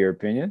sway your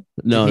opinion.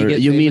 No,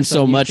 you mean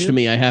so much to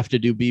me. I have to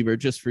do Bieber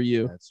just for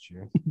you. That's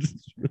true.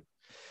 That's true.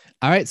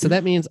 All right, so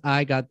that means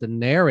I got the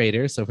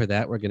narrator. So for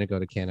that, we're going to go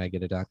to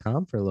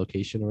canigeta.com for a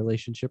location, a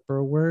relationship, or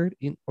a word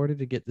in order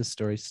to get this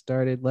story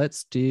started.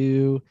 Let's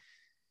do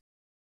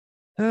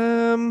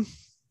a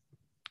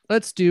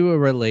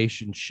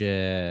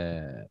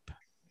relationship.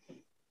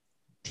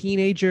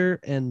 Teenager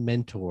and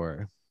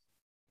mentor.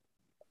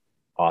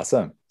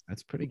 Awesome.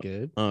 That's pretty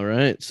good. All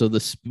right. So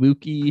the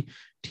spooky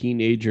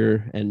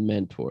teenager and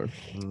mentor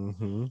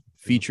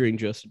featuring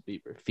Justin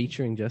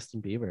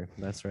Bieber.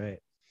 That's right.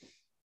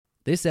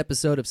 This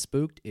episode of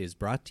Spooked is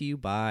brought to you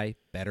by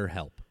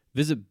BetterHelp.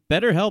 Visit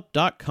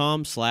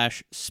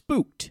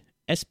betterhelp.com/spooked,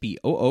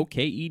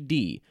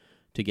 SPOOKED,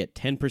 to get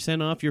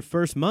 10% off your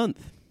first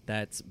month.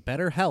 That's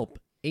BetterHelp,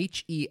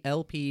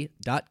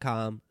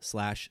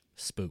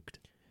 HELP.com/spooked.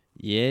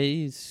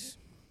 Yes.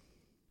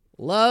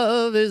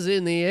 Love is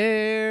in the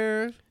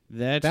air.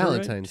 That's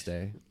Valentine's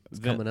Day. It's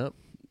coming up.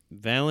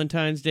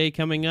 Valentine's Day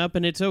coming up,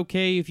 and it's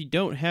okay if you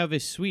don't have a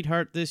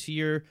sweetheart this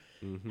year.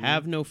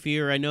 Have no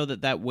fear. I know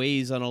that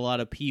weighs on a lot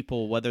of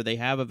people, whether they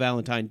have a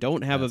Valentine,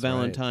 don't have a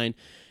Valentine. Right.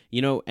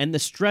 You know, and the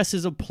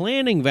stresses of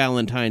planning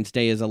Valentine's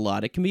Day is a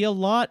lot. It can be a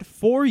lot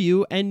for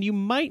you, and you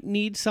might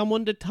need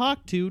someone to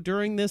talk to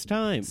during this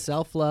time.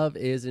 Self-love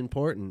is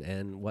important,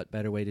 and what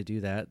better way to do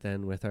that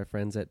than with our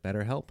friends at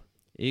BetterHelp?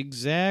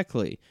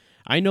 Exactly.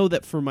 I know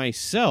that for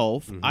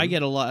myself, I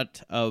get a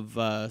lot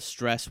of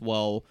stress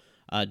while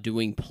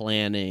doing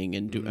planning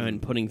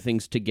and putting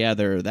things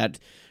together. That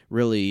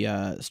really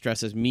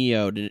stresses me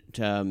out.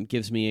 It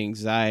gives me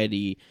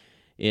anxiety.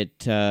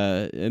 It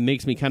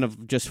makes me kind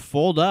of just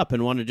fold up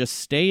and want to just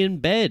stay in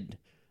bed.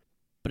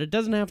 But it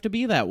doesn't have to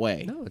be that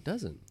way. No, it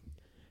doesn't.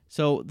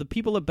 So the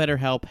people at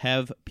BetterHelp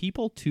have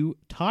people to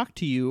talk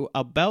to you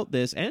about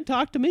this and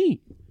talk to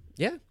me.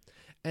 Yeah.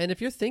 And if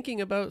you're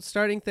thinking about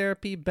starting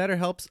therapy,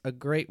 BetterHelp's a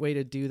great way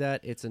to do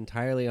that. It's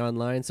entirely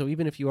online. So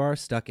even if you are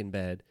stuck in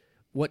bed,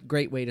 what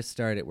great way to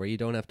start it where you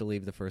don't have to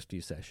leave the first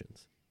few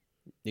sessions.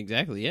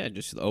 Exactly. Yeah.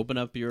 Just open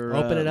up your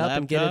Open it up laptop.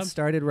 and get it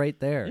started right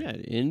there. Yeah.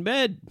 In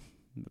bed.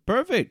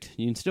 Perfect.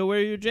 You can still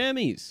wear your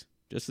jammies,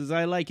 just as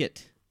I like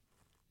it.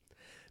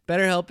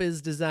 BetterHelp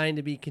is designed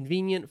to be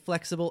convenient,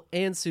 flexible,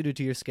 and suited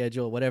to your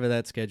schedule, whatever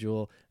that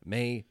schedule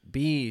may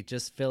be.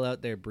 Just fill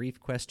out their brief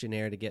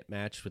questionnaire to get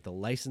matched with a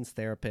licensed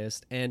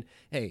therapist. And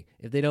hey,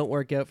 if they don't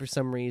work out for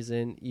some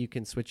reason, you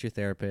can switch your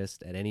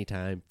therapist at any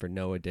time for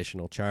no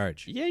additional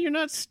charge. Yeah, you're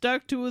not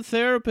stuck to a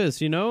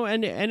therapist,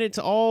 and it's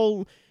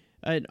all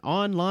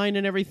online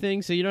and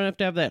everything, so you don't have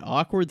to have that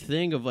awkward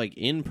thing of like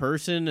in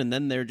person, and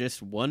then they're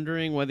just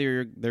wondering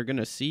whether they're going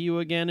to see you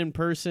again in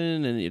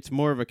person, and it's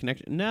more of a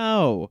connection.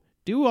 No.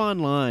 Do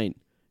online.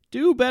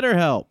 Do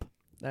BetterHelp.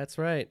 That's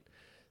right.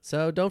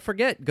 So don't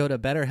forget, go to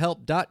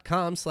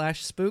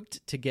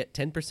betterhelp.com/spooked to get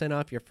 10%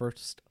 off your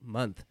first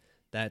month.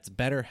 That's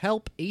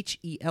BetterHelp,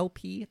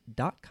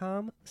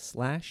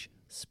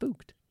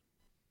 HELP.com/spooked.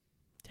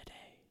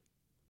 Today.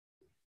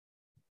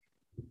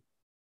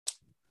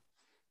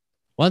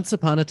 Once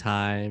upon a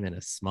time in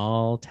a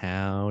small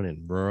town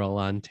in rural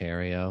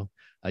Ontario,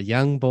 a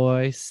young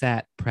boy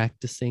sat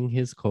practicing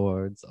his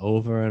chords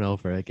over and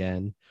over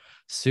again.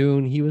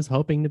 Soon he was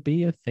hoping to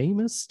be a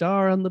famous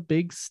star on the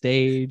big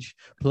stage,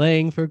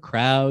 playing for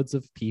crowds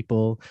of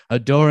people,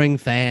 adoring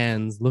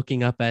fans,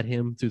 looking up at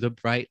him through the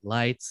bright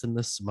lights and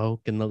the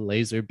smoke and the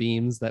laser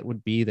beams that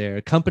would be there,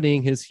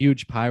 accompanying his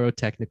huge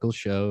pyrotechnical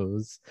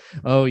shows.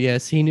 Oh,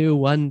 yes, he knew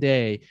one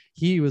day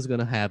he was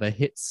going to have a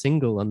hit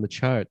single on the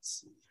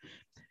charts.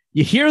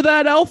 You hear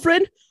that,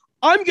 Alfred?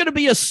 I'm going to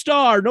be a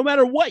star, no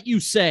matter what you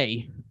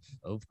say.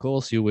 Of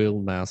course you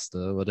will,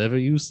 master, whatever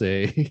you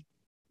say.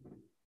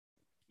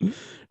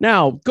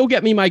 Now, go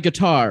get me my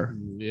guitar.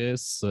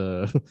 Yes,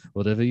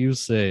 whatever you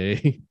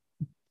say.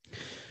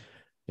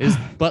 His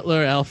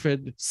butler,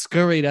 Alfred,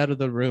 scurried out of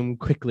the room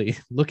quickly,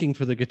 looking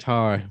for the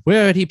guitar.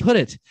 Where had he put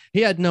it?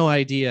 He had no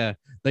idea.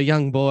 The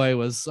young boy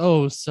was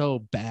so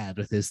bad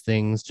with his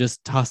things,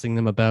 just tossing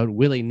them about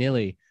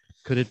willy-nilly.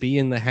 Could it be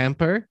in the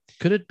hamper?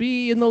 Could it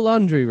be in the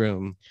laundry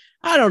room?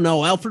 I don't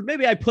know, Alfred.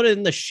 Maybe I put it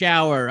in the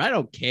shower. I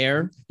don't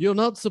care. You're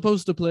not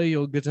supposed to play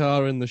your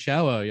guitar in the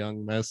shower,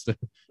 young master.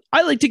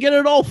 I like to get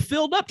it all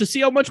filled up to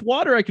see how much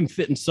water I can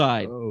fit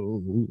inside.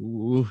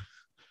 Oh,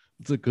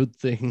 it's a good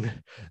thing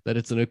that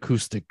it's an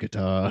acoustic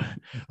guitar.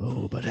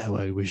 Oh, but how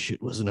I wish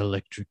it was an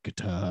electric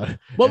guitar.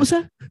 What was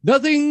that?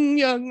 Nothing,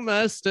 young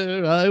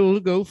master. I will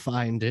go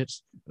find it.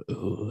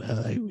 Oh,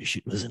 how I wish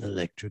it was an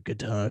electric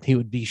guitar. He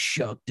would be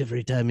shocked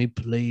every time he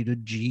played a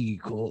G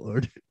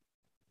chord.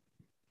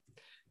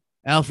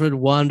 Alfred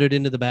wandered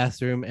into the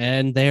bathroom,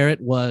 and there it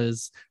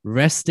was,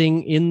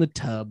 resting in the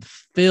tub,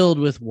 filled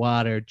with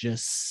water,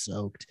 just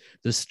soaked.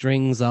 The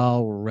strings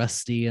all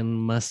rusty and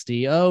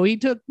musty. Oh, he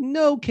took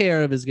no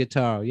care of his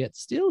guitar, yet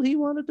still he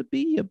wanted to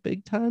be a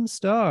big-time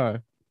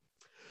star.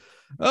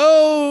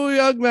 Oh,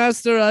 young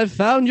master, I've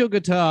found your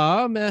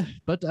guitar,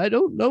 but I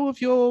don't know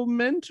if your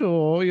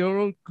mentor,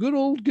 your good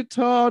old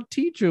guitar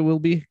teacher, will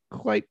be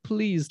quite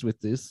pleased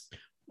with this.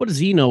 What does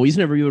he know? He's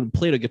never even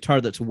played a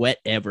guitar that's wet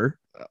ever.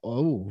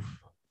 Oh,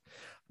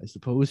 I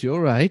suppose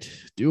you're right.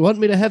 Do you want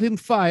me to have him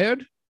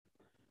fired?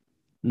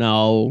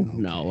 No,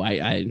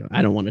 I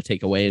don't want to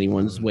take away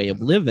anyone's way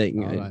of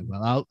living. All right,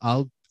 well,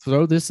 I'll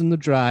throw this in the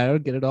dryer,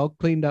 get it all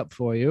cleaned up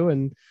for you,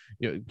 and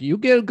you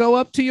go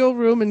up to your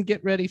room and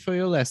get ready for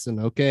your lesson,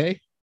 okay?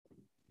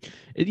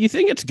 You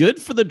think it's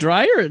good for the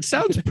dryer? It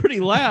sounds pretty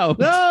loud.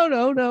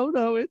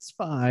 No, it's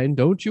fine.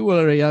 Don't you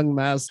worry, young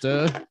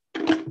master.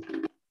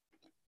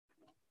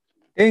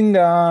 Ding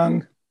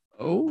dong.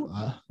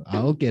 Oh,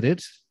 I'll get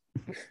it.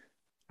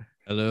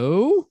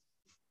 Hello?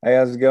 Hey,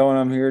 how's it going?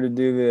 I'm here to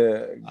do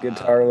the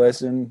guitar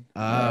lesson.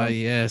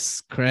 Yes,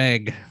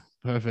 Craig.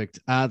 Perfect.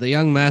 The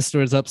young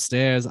master is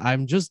upstairs.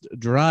 I'm just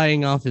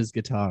drying off his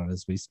guitar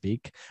as we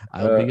speak.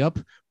 I'll be up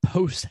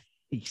post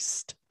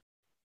haste.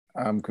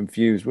 I'm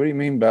confused. What do you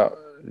mean about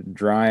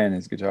drying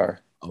his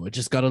guitar? Oh, it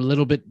just got a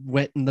little bit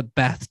wet in the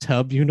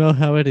bathtub. You know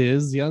how it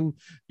is. Young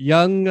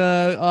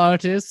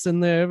artists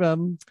and their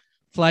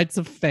flights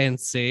of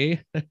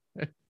fancy.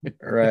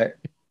 Right.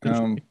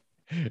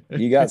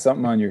 You got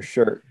something on your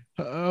shirt.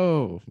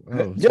 Oh.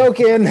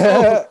 Joking.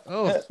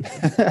 Oh.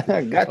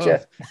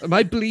 Gotcha. Oh. Am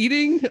I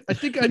bleeding? I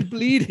think I'm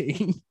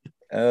bleeding.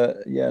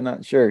 Yeah,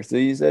 not sure. So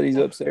you said he's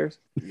upstairs?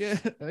 Yeah.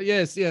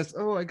 Yes.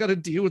 Oh, I got to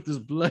deal with this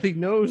bloody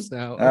nose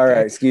now. All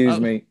right. Excuse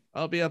me.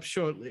 I'll be up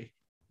shortly.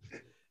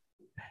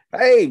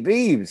 Hey,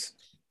 Beeves.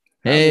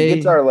 How's the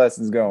guitar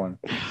lessons going?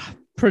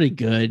 Pretty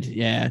good.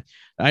 Yeah.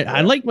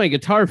 I like my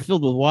guitar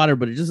filled with water,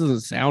 but it just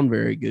doesn't sound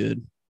very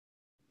good.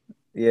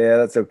 Yeah,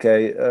 that's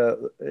okay.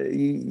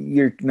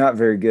 You're not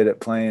very good at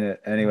playing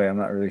it anyway. I'm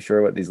not really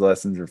sure what these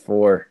lessons are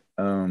for.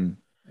 I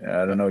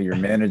don't know. Your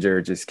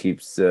manager just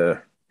keeps,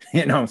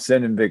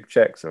 sending big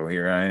checks. So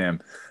here I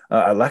am.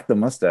 I like the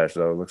mustache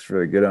though. It looks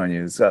really good on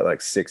you. It's got like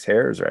 6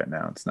 hairs right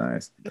now. It's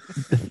nice.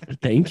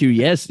 Thank you.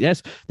 Yes.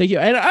 Thank you.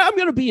 And I'm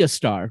gonna be a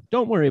star.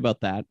 Don't worry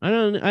about that. I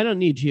don't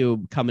need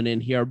you coming in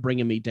here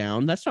bringing me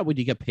down. That's not what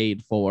you get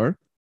paid for.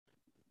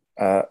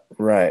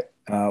 Right.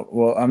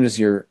 Well, I'm just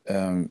here,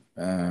 for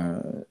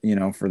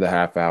the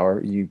half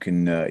hour. You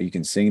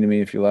can sing to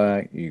me if you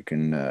like. You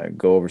can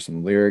go over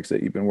some lyrics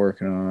that you've been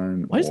working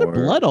on. Why is there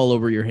blood all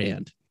over your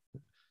hand?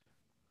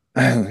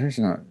 There's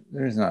not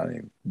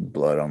any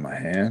blood on my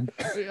hand.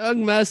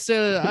 Young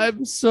master,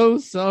 I'm so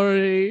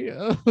sorry.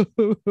 I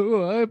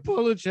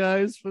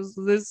apologize for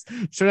this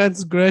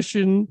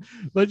transgression,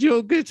 but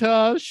your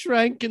guitar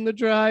shrank in the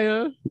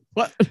dryer.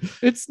 What?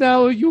 It's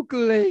now a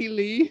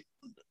ukulele.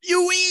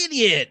 You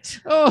idiot!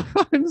 Oh,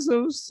 I'm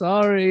so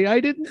sorry. I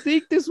didn't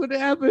think this would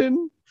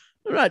happen.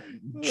 I'm not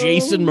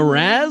Jason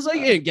Mraz. I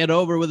can't get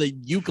over with a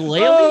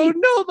ukulele. Oh,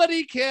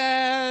 nobody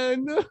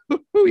can.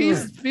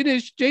 He's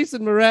finished.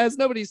 Jason Mraz.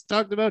 Nobody's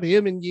talked about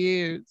him in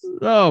years.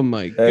 Oh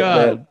my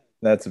God.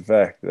 That's a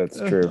fact. That's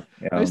true.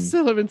 I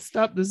still haven't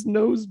stopped this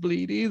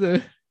nosebleed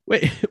either.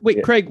 Wait,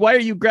 yeah. Craig, why are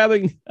you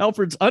grabbing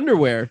Alfred's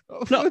underwear?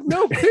 No,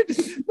 don't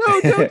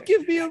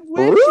give me a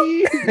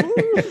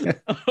wedgie.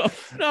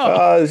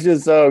 No. It's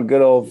just so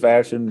good old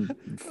fashioned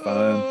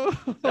fun.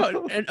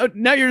 And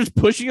now you're just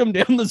pushing him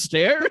down the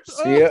stairs?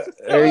 Yeah,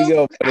 there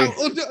you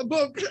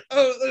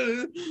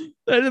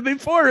go.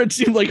 Before it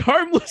seemed like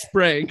harmless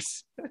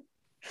pranks.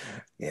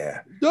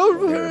 Yeah. Don't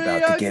worry, they're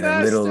about to get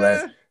a little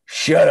less.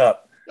 Shut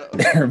up.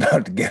 They're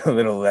about to get a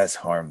little less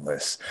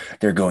harmless.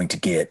 They're going to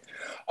get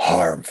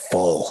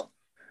harmful.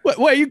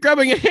 Why are you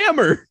grabbing a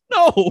hammer?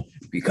 No.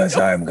 Because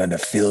I'm going to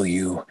fill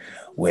you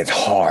with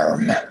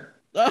harm.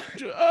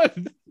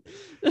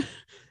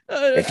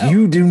 If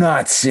you do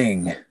not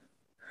sing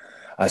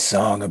a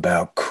song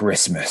about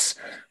Christmas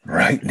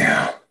right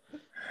now,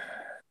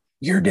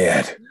 you're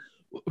dead.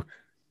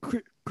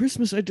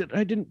 Christmas? I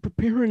didn't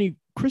prepare any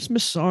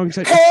Christmas songs.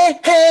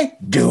 Hey,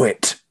 do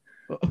it.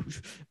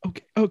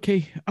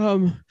 Okay.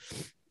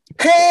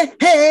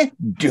 Hey,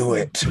 do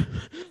it.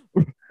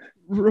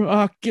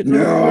 Rocking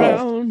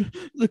around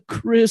the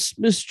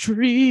Christmas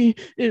tree.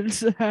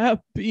 It's a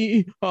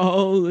happy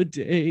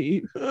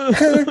holiday.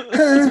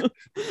 Rocking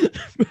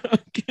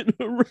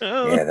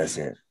around. Yeah, that's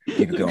it.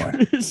 Keep it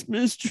going.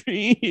 Christmas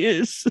tree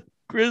is a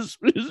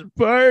Christmas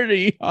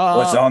party.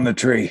 What's on the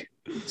tree?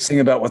 Sing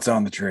about what's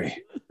on the tree.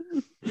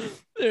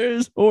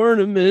 There's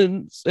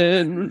ornaments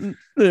and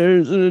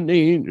there's an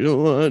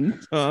angel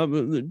on top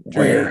of the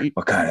tree. Where?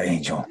 What kind of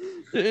angel?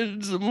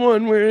 There's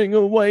someone wearing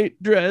a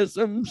white dress.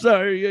 I'm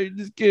sorry, I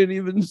just can't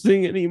even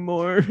sing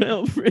anymore.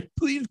 Alfred,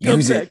 please come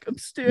back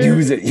upstairs.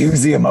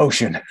 Use the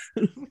emotion.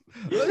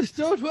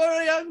 Don't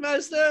worry, young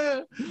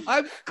master.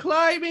 I'm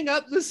climbing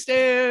up the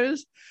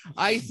stairs.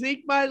 I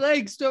think my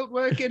legs don't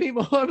work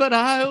anymore, but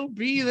I'll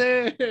be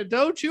there.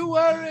 Don't you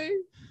worry.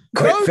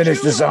 Finish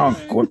the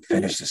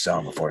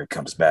song before he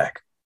comes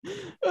back.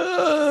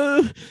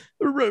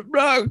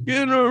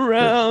 Rocking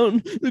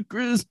around the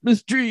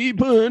Christmas tree,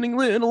 putting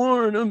little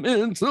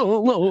ornaments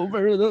all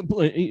over the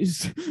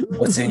place.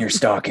 What's in your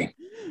stocking?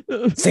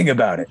 Sing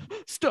about it.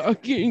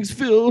 Stockings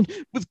filled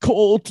with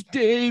coal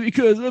today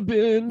because I've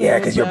been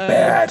because you're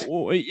bad.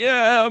 Boy.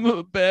 Yeah, I'm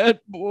a bad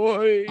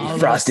boy. You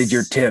frosted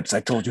your tips. I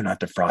told you not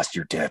to frost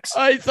your tips.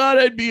 I thought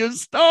I'd be a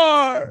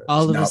star.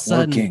 All of a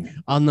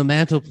sudden, on the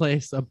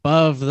mantelpiece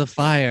above the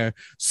fire,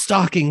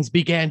 stockings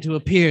began to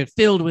appear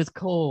filled with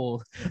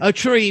coal. A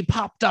tree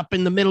popped up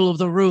in the middle of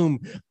the room,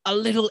 a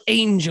little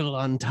angel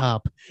on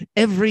top.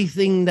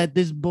 Everything that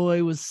this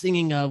boy was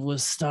singing of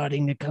was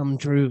starting to come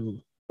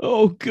true.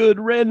 Oh, good.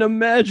 Random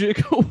magic.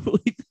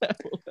 Hopefully that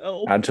will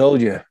help. I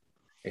told you,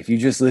 if you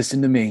just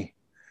listened to me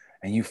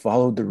and you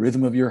followed the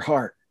rhythm of your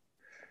heart,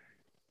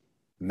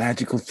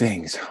 magical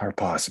things are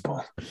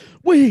possible.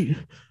 Wait,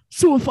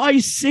 so if I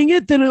sing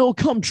it, then it'll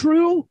come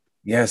true?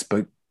 Yes,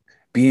 but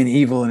being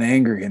evil and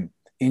angry and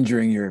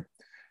injuring your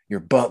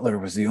butler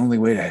was the only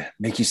way to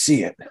make you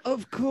see it.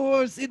 Of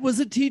course, it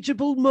was a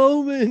teachable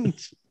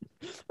moment.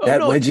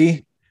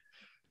 Wedgie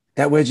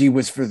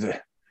was for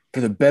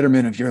the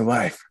betterment of your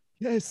life.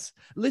 Yes.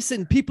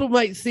 Listen, people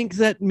might think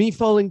that me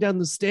falling down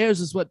the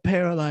stairs is what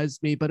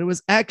paralyzed me, but it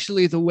was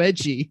actually the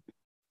wedgie.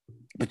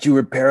 But you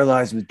were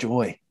paralyzed with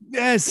joy.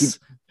 Yes.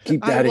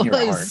 Keep that in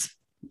your heart.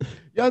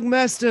 Young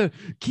master,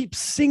 keep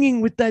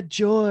singing with that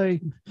joy.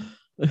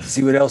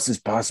 See what else is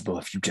possible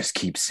if you just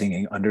keep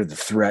singing under the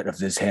threat of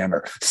this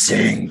hammer.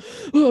 Sing.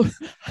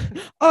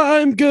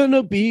 I'm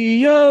gonna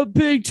be a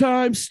big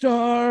time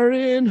star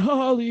in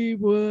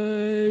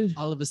Hollywood.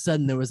 All of a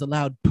sudden, there was a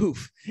loud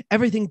poof.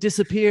 Everything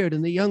disappeared,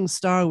 and the young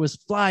star was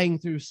flying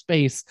through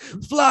space,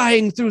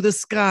 flying through the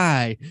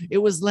sky. It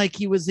was like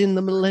he was in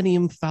the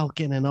Millennium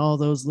Falcon, and all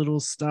those little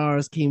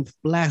stars came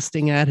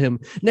blasting at him.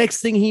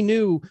 Next thing he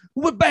knew,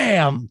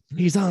 bam!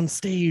 He's on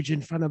stage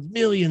in front of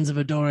millions of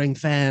adoring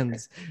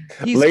fans.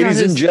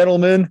 Ladies and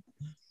gentlemen,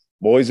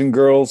 boys and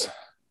girls,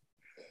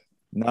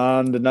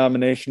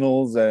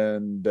 non-denominationals,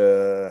 and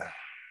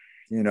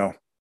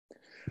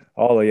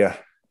all of you,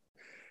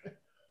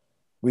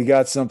 we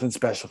got something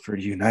special for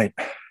you tonight.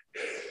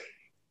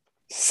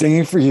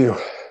 Singing for you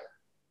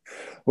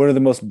one of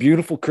the most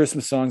beautiful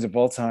Christmas songs of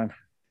all time,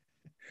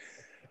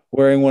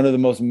 wearing one of the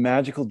most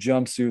magical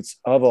jumpsuits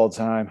of all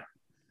time,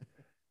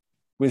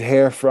 with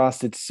hair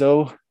frosted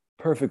so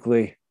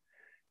perfectly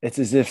it's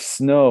as if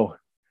snow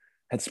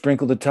had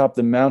sprinkled atop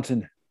the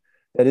mountain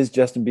that is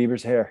Justin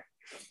Bieber's hair.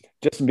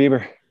 Justin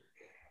Bieber,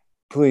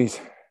 please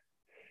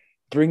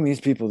bring these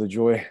people the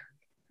joy.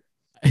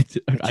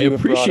 I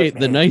appreciate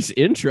the nice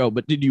intro,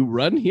 but did you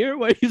run here?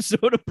 Why are you so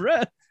out of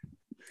breath?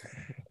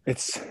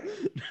 It's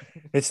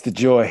the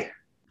joy.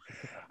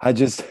 I'm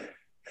just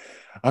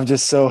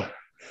so.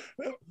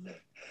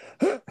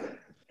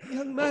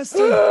 Young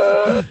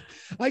master,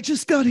 I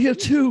just got here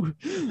too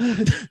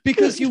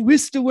because you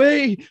whisked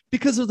away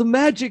because of the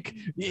magic.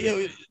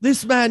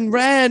 This man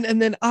ran, and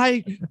then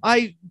I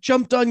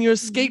jumped on your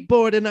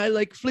skateboard, and I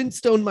like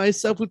Flintstone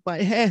myself with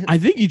my hand. I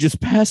think he just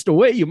passed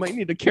away. You might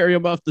need to carry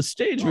him off the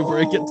stage before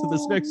I get to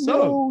this next song.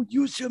 No,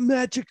 use your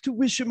magic to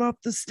wish him off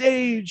the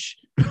stage.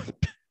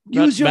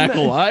 Use your back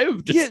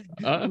alive.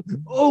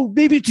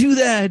 Maybe do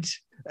that.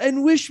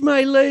 And wish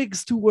my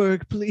legs to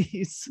work,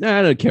 please. Nah,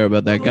 I don't care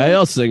about that guy.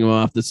 I'll sing him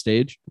off the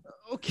stage.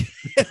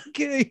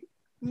 Okay.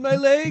 My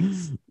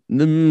legs?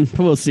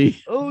 We'll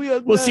see. Oh, yeah.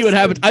 We'll see what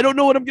happens. I don't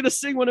know what I'm going to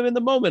sing when I'm in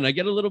the moment. I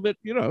get a little bit,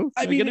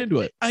 I get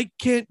into it. I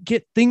can't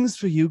get things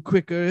for you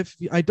quicker if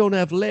I don't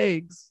have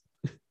legs.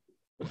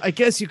 I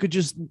guess you could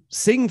just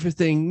sing for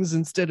things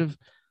instead of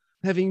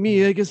having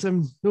me. I guess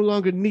I'm no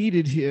longer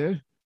needed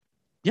here.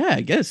 Yeah,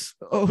 I guess.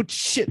 Oh,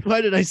 shit.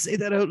 Why did I say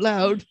that out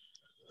loud?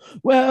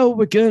 Well,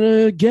 we're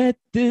gonna get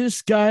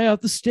this guy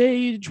off the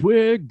stage.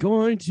 We're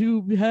going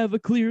to have a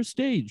clear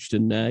stage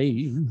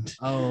tonight.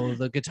 Oh,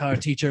 the guitar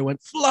teacher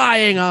went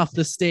flying off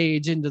the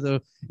stage into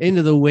the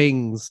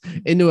wings,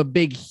 into a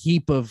big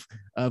heap of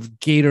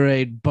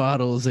Gatorade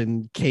bottles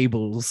and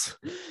cables.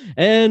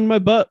 And my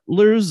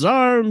butler's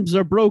arms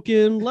are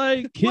broken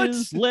like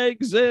his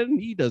legs, and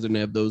he doesn't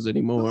have those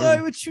anymore.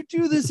 Why would you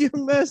do this,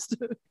 young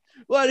master?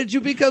 Why did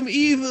you become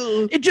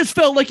evil? It just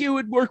felt like it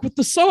would work with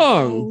the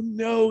song. Oh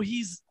no,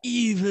 he's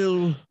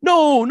evil.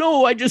 No, I'm a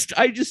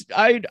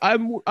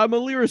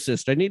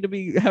lyricist. I need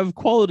to have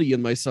quality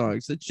in my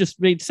songs. It just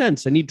made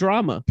sense. I need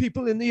drama.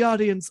 People in the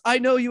audience, I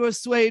know you are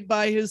swayed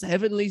by his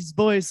heavenly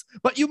voice,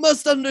 but you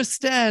must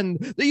understand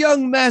the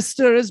young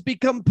master has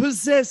become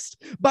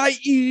possessed by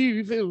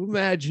evil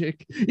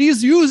magic.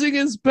 He's using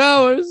his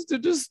powers to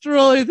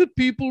destroy the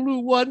people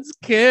who once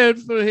cared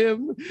for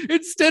him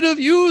instead of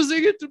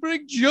using it to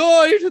bring joy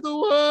to the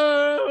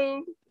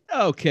world.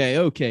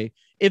 Okay.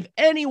 If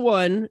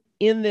anyone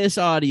in this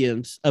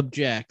audience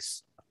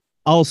objects,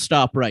 I'll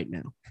stop right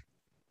now.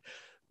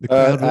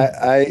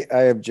 I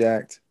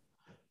object.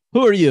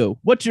 Who are you?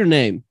 What's your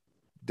name?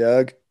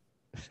 Doug.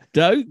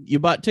 Doug, you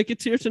bought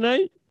tickets here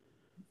tonight?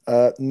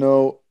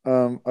 No.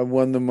 I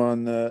won them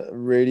on the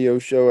radio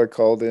show. I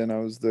called in. I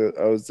was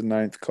the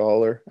ninth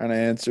caller, and I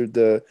answered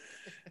the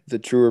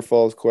true or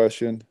false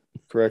question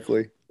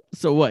correctly.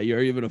 So what?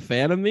 You're even a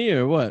fan of me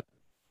or what?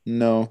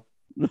 No.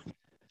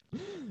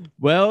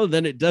 Well,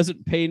 then it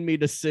doesn't pain me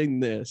to sing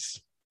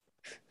this.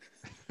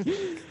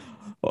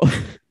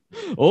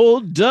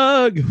 Old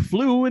Doug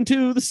flew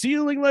into the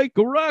ceiling like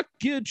a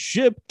rocket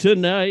ship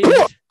tonight.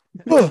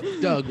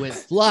 Doug went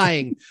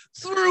flying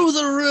through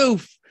the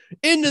roof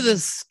into the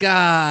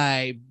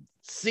sky.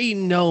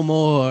 Seen no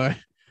more.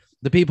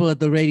 The people at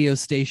the radio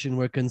station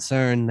were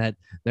concerned that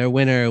their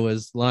winner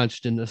was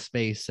launched into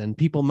space and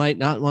people might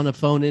not want to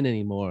phone in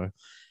anymore.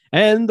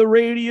 And the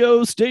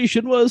radio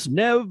station was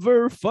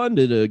never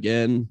funded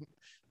again.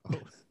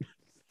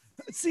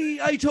 See,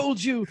 I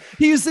told you,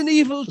 he's an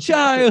evil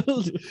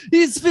child.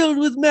 He's filled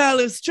with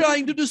malice,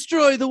 trying to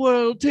destroy the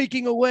world,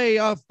 taking away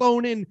our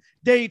phone-in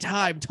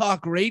daytime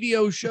talk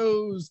radio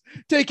shows,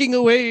 taking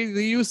away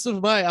the use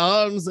of my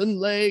arms and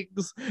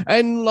legs,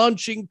 and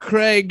launching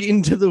Craig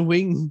into the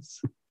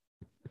wings.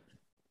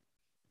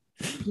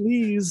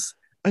 Please,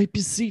 I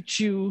beseech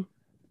you,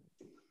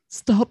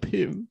 stop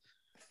him.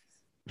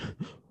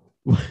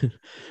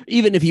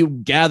 Even if you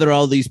gather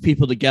all these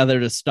people together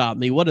to stop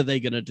me, what are they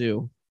going to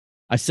do?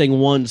 I sing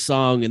one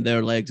song and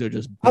their legs are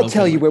just broken. I'll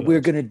tell you what we're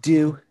going to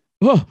do.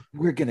 Oh.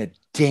 We're going to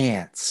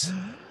dance.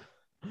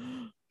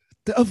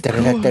 Of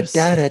course.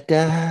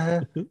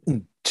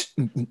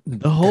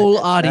 The whole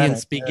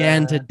audience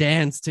began to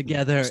dance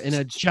together in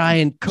a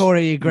giant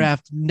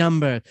choreographed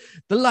number,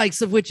 the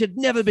likes of which had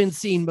never been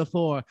seen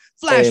before.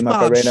 Flash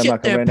mobs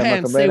shit their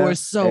pants. They were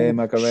so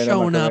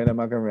shown up.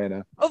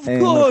 Of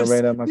course,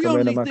 the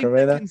only thing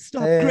that can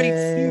stop great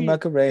singing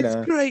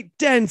is great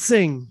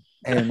dancing.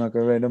 Hey,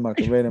 Macarena,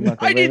 Macarena, Macarena.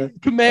 I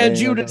didn't command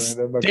you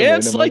to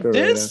dance like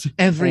this.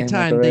 Every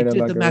time they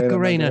did the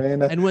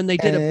Macarena, and when they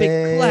did a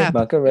big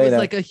clap, it was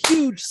like a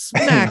huge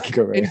smack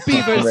in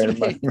Beaver's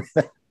face.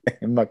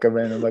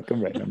 Macarena,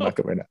 Macarena,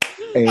 Macarena.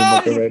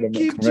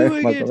 Keep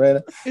doing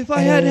it. If I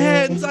had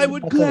hands, I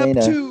would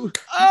clap too.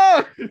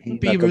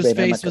 Beaver's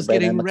face was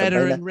getting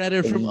redder and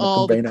redder from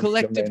all the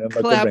collective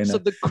claps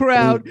of the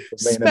crowd,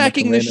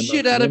 smacking the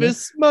shit out of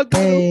his smug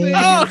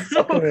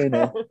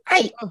little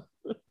face.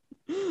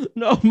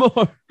 No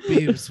more.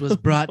 Beavis was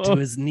brought to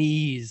his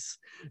knees,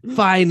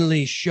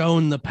 finally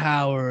shown the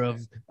power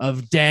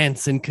of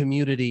dance and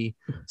community,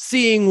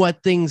 seeing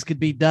what things could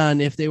be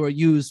done if they were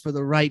used for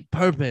the right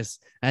purpose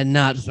and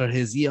not for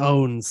his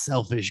own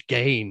selfish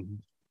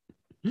gain.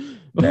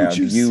 Now,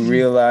 do you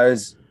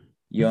realize,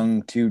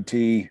 young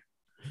 2T,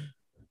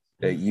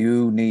 that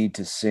you need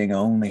to sing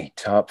only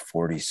top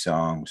 40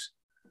 songs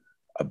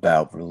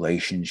about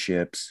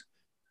relationships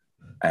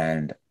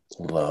and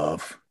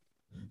love?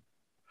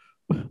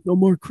 No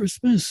more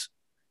Christmas.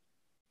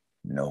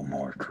 No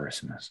more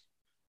Christmas.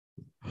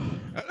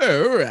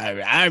 Oh,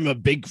 I'm a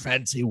big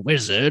fancy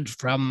wizard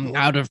from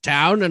out of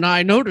town, and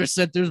I noticed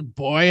that this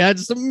boy had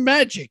some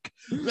magic.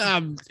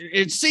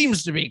 It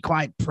seems to be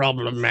quite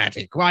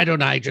problematic. Why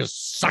don't I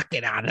just suck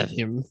it out of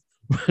him?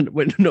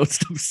 No,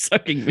 stop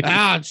sucking me.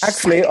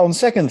 Actually, on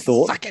second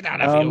thought, suck it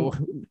out of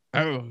you.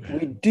 Oh.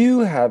 We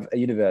do have a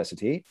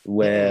university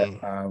where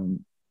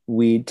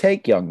we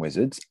take young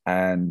wizards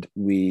and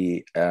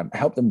we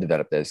help them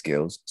develop their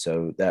skills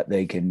so that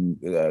they can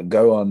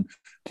go on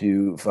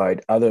to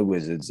fight other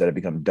wizards that have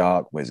become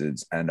dark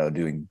wizards and are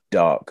doing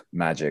dark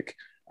magic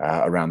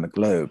around the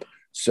globe.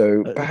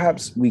 So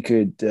perhaps we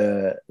could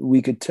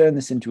turn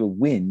this into a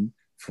win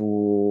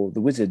for the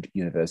Wizard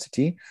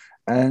University,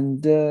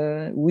 and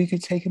we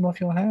could take him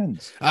off your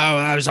hands. Oh,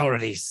 I was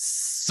already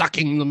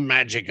sucking the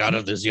magic out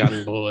of this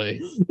young boy.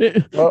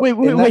 Well,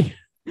 wait.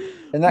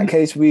 In that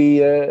case,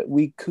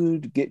 we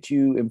could get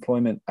you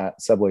employment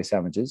at Subway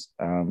Sandwiches,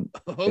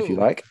 if you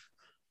like.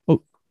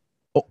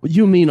 Oh,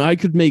 you mean I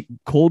could make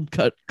cold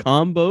cut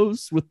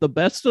combos with the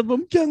best of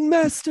them? Young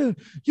master,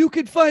 you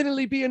could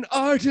finally be an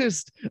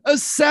artist, a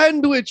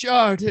sandwich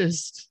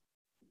artist.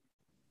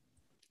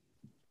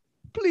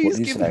 Please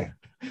give me.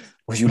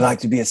 Would you like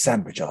to be a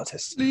sandwich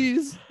artist?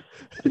 Please.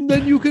 And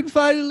then you can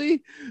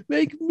finally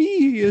make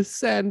me a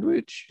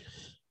sandwich.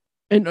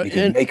 And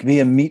make me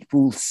a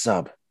meatball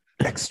sub,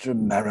 extra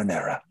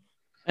marinara.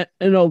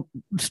 And I'll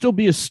still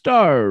be a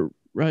star,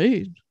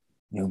 right?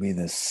 You'll be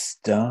the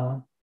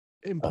star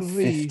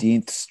employee of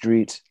 15th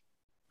Street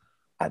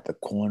at the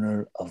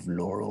corner of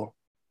Laurel.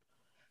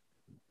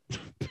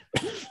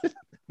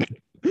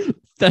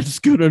 That's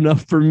good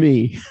enough for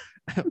me.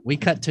 We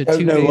cut to 2 days.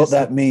 I don't know what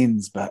that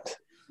means, but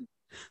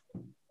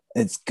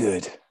it's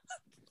good.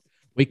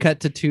 We cut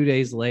to 2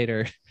 days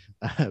later.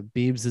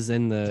 Beebs is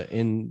in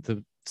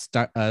the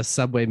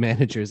Subway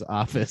manager's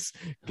office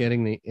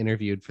getting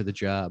interviewed for the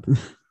job.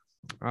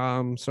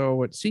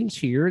 So it seems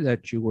here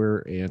that you were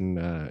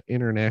an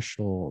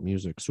international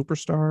music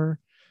superstar,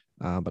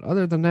 but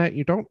other than that,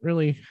 you don't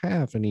really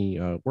have any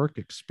work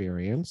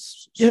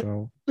experience. Yeah,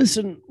 so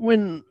listen,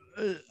 when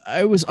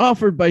I was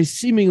offered by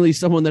seemingly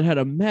someone that had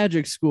a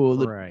magic school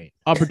the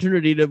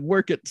opportunity to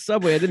work at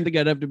Subway, I didn't think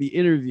I'd have to be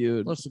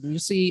interviewed. Listen, you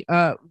see,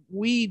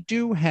 we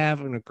do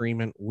have an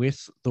agreement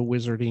with the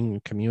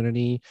wizarding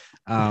community,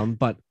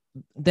 but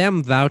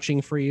them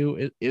vouching for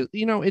you,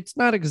 it's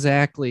not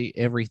exactly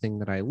everything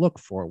that I look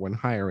for when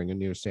hiring a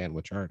new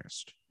sandwich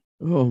artist.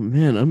 Oh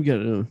man, I'm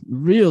getting a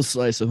real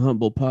slice of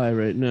humble pie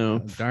right now.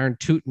 Darn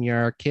tootin' you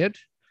are, kid.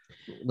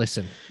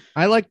 Listen,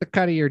 I like the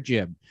cut of your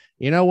jib.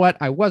 You know what?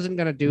 I wasn't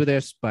gonna do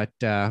this, but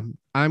I'm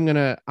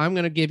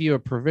gonna give you a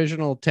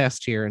provisional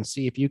test here and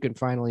see if you can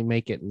finally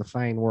make it in the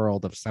fine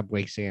world of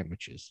Subway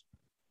sandwiches.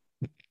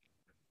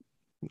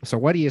 So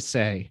what do you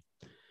say?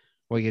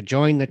 Will you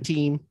join the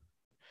team?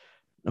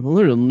 I'm a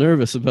little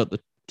nervous about the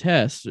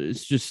test.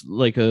 It's just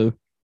like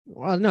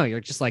well, no,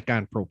 you're just like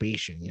on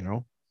probation, you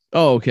know?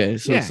 Oh, okay.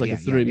 So it's like a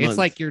 3 months. It's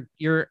like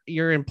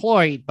you're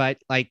employed, but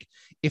like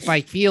if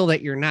I feel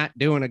that you're not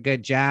doing a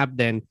good job,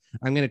 then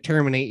I'm going to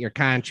terminate your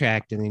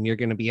contract and then you're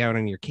going to be out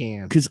on your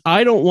can. Because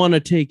I don't want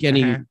to take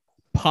any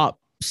pop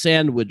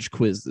sandwich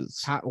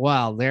quizzes.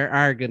 Well, there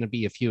are going to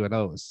be a few of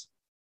those.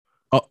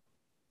 Oh.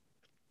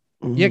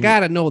 You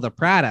got to know the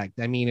product.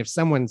 I mean, if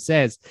someone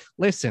says,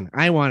 listen,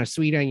 I want a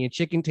sweet onion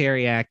chicken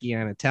teriyaki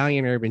on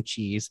Italian urban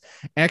cheese,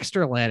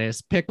 extra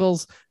lettuce,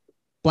 pickles,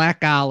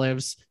 black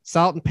olives,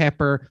 salt and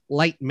pepper,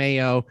 light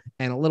mayo,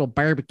 and a little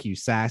barbecue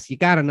sauce, you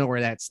got to know where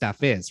that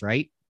stuff is,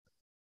 right?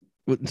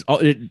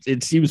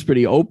 It seems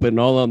pretty open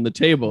all on the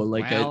table.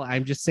 Like, well,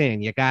 I'm just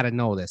saying, you got to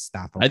know this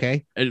stuff,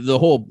 okay? The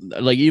whole,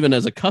 like, even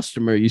as a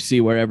customer, you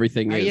see where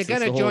everything Are is. you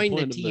going to join the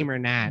point of team or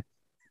not?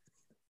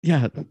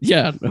 Yeah,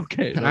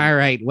 okay. All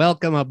right,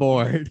 welcome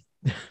aboard.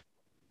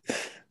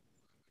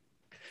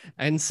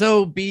 And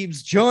so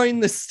Beebs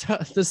joined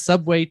the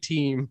Subway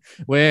team,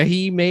 where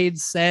he made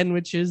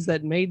sandwiches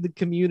that made the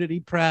community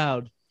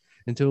proud.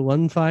 Until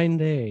one fine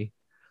day,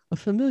 a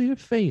familiar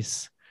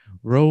face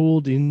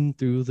rolled in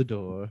through the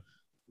door.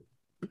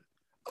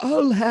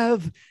 I'll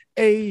have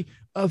a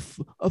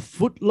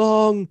foot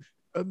long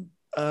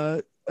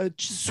a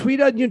sweet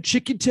onion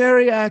chicken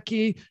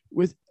teriyaki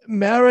with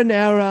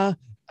marinara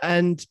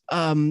and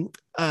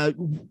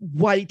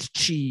white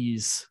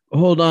cheese.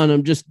 Hold on,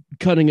 I'm just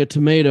cutting a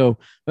tomato.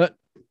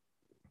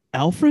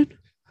 Alfred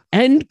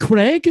and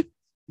Craig?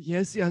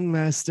 Yes, young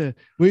master.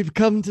 We've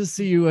come to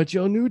see you at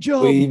your new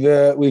job.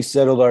 We've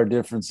settled our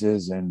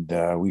differences, and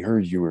we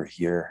heard you were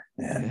here,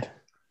 and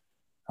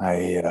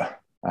I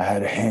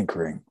had a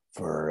hankering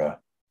for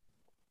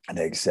an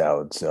egg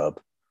salad sub.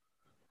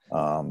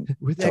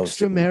 With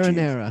extra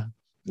marinara.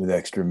 With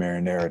extra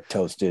marinara,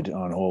 toasted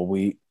on whole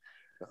wheat.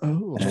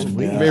 Oh, just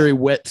very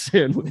wet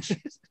sandwich.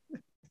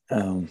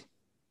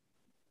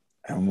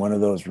 And one of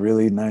those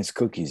really nice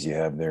cookies you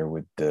have there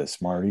with the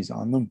Smarties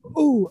on them.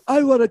 Oh,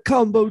 I want a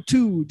combo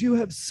too. Do you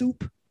have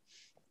soup?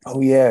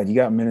 Oh yeah, you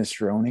got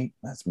minestrone.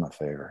 That's my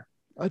favorite.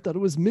 I thought it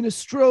was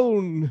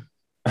minestrone.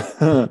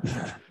 No,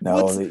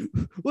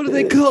 what do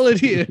they call it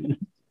here?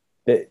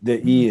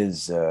 The E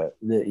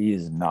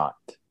is not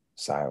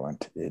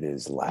silent. It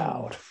is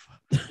loud.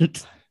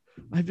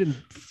 I've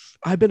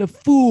been a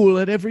fool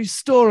at every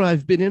store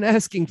I've been in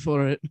asking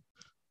for it.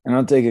 And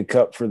I'll take a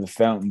cup for the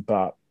fountain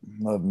pop.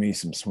 Love me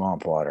some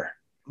swamp water.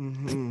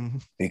 Mm-hmm.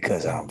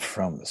 Because I'm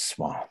from the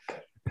swamp.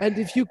 And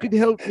if you could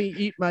help me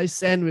eat my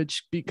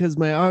sandwich because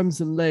my arms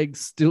and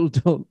legs still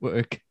don't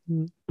work.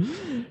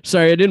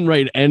 Sorry, I didn't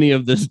write any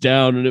of this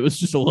down, and it was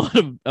just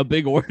a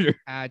big order.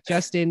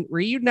 Justin, were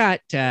you not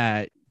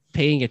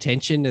paying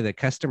attention to the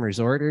customer's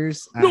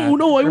orders?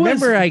 No, I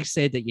remember I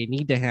said that you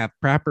need to have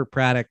proper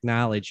product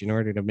knowledge in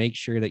order to make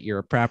sure that you're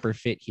a proper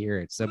fit here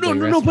at Subway.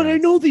 No, but I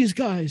know these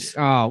guys.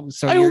 Oh,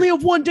 so I only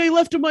have 1 day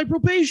left of my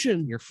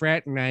probation. You're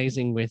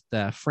fraternizing with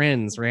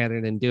friends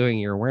rather than doing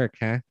your work,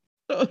 huh?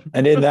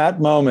 And in that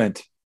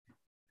moment,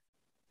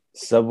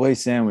 Subway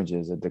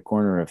sandwiches at the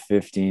corner of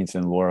 15th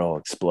and Laurel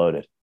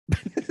exploded,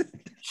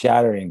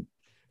 shattering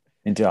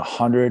into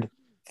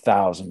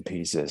 100,000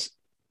 pieces.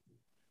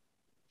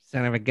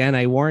 Son of a gun,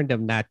 I warned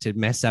him not to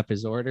mess up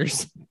his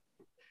orders.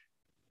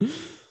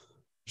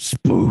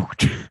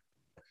 Spooked.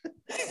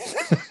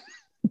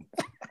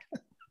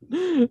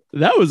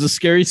 That was a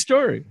scary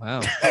story.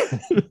 Wow.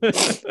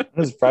 It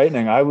was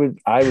frightening. I would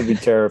be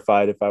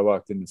terrified if I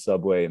walked into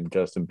Subway and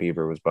Justin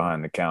Bieber was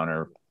behind the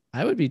counter.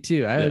 I would be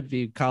too. I would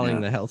be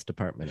calling the health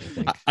department, I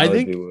think. I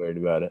would be worried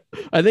about it.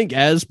 I think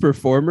as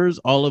performers,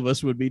 all of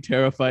us would be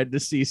terrified to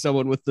see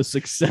someone with the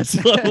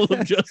success level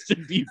of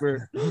Justin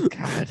Bieber. Oh,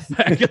 God.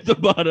 Back at the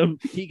bottom.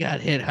 He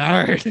got hit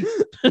hard.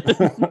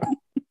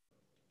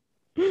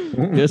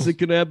 Guess it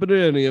could happen to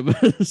any of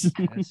us.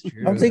 That's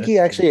true. I don't think he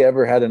actually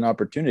ever had an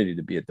opportunity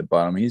to be at the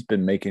bottom. He's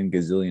been making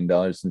gazillion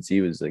dollars since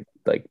he was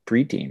like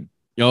preteen.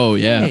 Oh,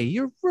 yeah. Hey,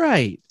 you're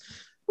right.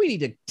 We need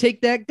to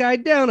take that guy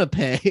down a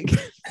peg.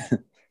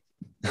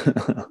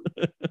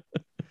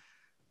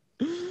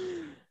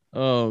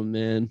 Oh,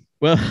 man.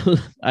 Well,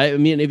 I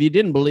mean, if you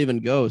didn't believe in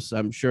ghosts,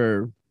 I'm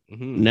sure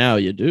now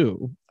you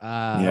do.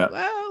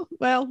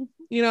 Well,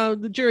 you know,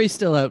 the jury's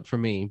still out for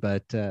me,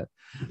 but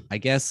I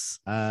guess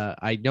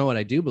I know what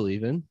I do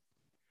believe in.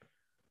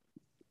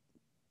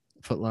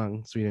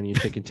 Footlong sweet onion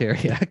chicken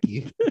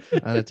teriyaki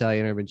on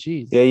Italian urban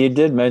cheese. Yeah, you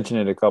did mention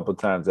it a couple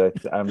times.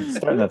 I'm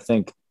starting to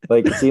think,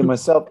 like, see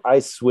myself, I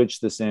switched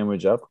the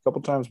sandwich up a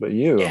couple times, but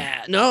you,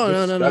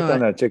 no, stuck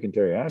on that chicken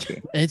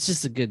teriyaki. It's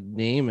just a good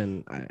name,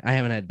 and I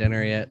haven't had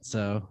dinner yet,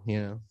 so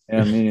you know.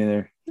 Yeah, me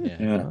neither.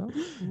 Yeah.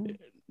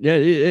 Yeah,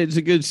 it's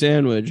a good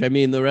sandwich. I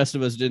mean, the rest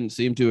of us didn't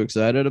seem too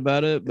excited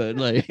about it, but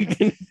like,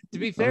 to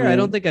be fair, I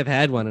don't think I've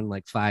had one in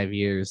like 5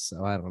 years,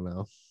 so I don't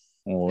know.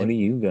 Well, what are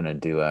you gonna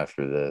do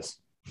after this?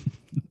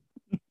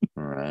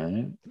 All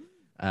right.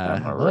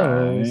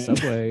 Hello, right.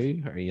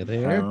 Subway. Are you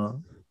there?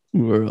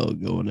 We're all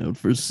going out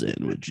for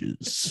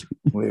sandwiches.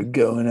 We're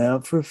going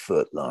out for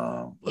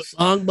footlongs.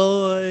 Footlong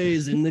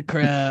boys in the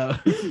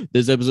crowd.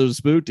 This episode of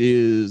Spooked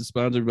is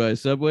sponsored by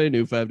Subway.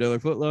 New $5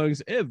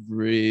 footlongs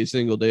every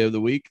single day of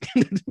the week.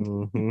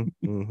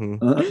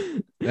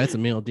 That's a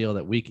meal deal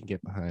that we can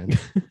get behind.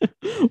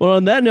 Well,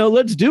 on that note,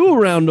 let's do a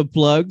round of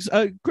plugs.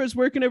 Chris,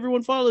 where can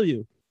everyone follow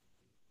you?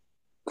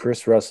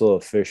 Chris Russell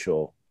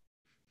Official.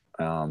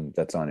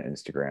 That's on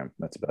Instagram.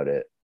 That's about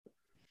it.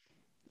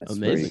 That's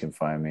where you can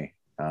find me.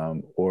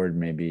 Or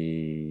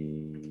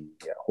maybe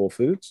Whole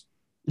Foods.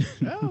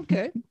 Oh,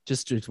 okay.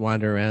 Just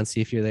wander around,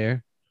 see if you're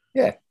there.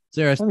 Yeah. Is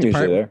there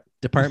a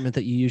department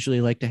that you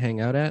usually like to hang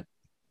out at?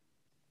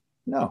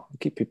 No,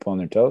 keep people on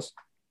their toes.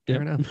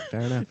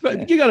 Fair enough.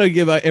 But you got to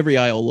give every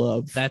aisle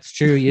love. That's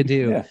true. You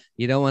do. Yeah.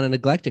 You don't want to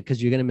neglect it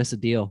because you're going to miss a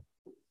deal.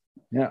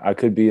 Yeah, I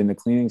could be in the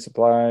cleaning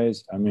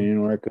supplies. I mean,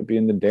 or I could be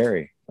in the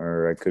dairy,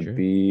 or I could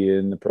be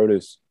in the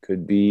produce.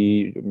 Could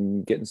be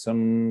getting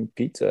some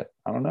pizza.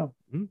 I don't know.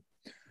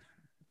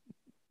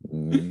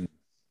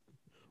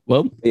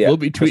 Well, we'll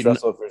be tweeting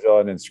Russell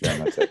on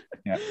Instagram. That's it.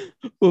 Yeah,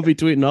 we'll be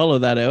tweeting all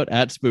of that out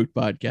at Spooked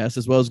Podcast,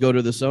 as well as go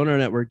to the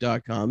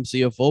sonarnetwork.com,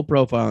 see a full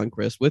profile on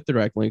Chris with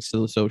direct links to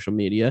the social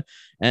media,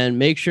 and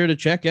make sure to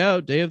check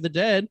out Day of the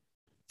Dead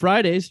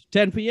Fridays,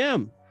 10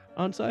 p.m.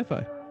 on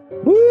Sci-Fi.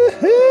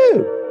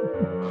 Woohoo!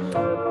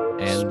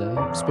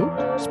 And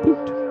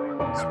spooked.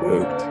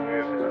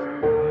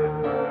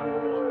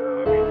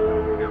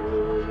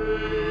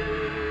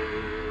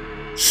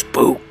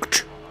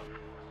 Spooked.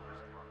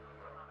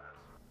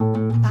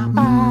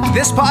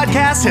 This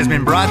podcast has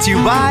been brought to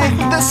you by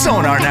the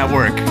Sonar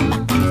Network.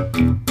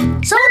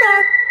 Sonar!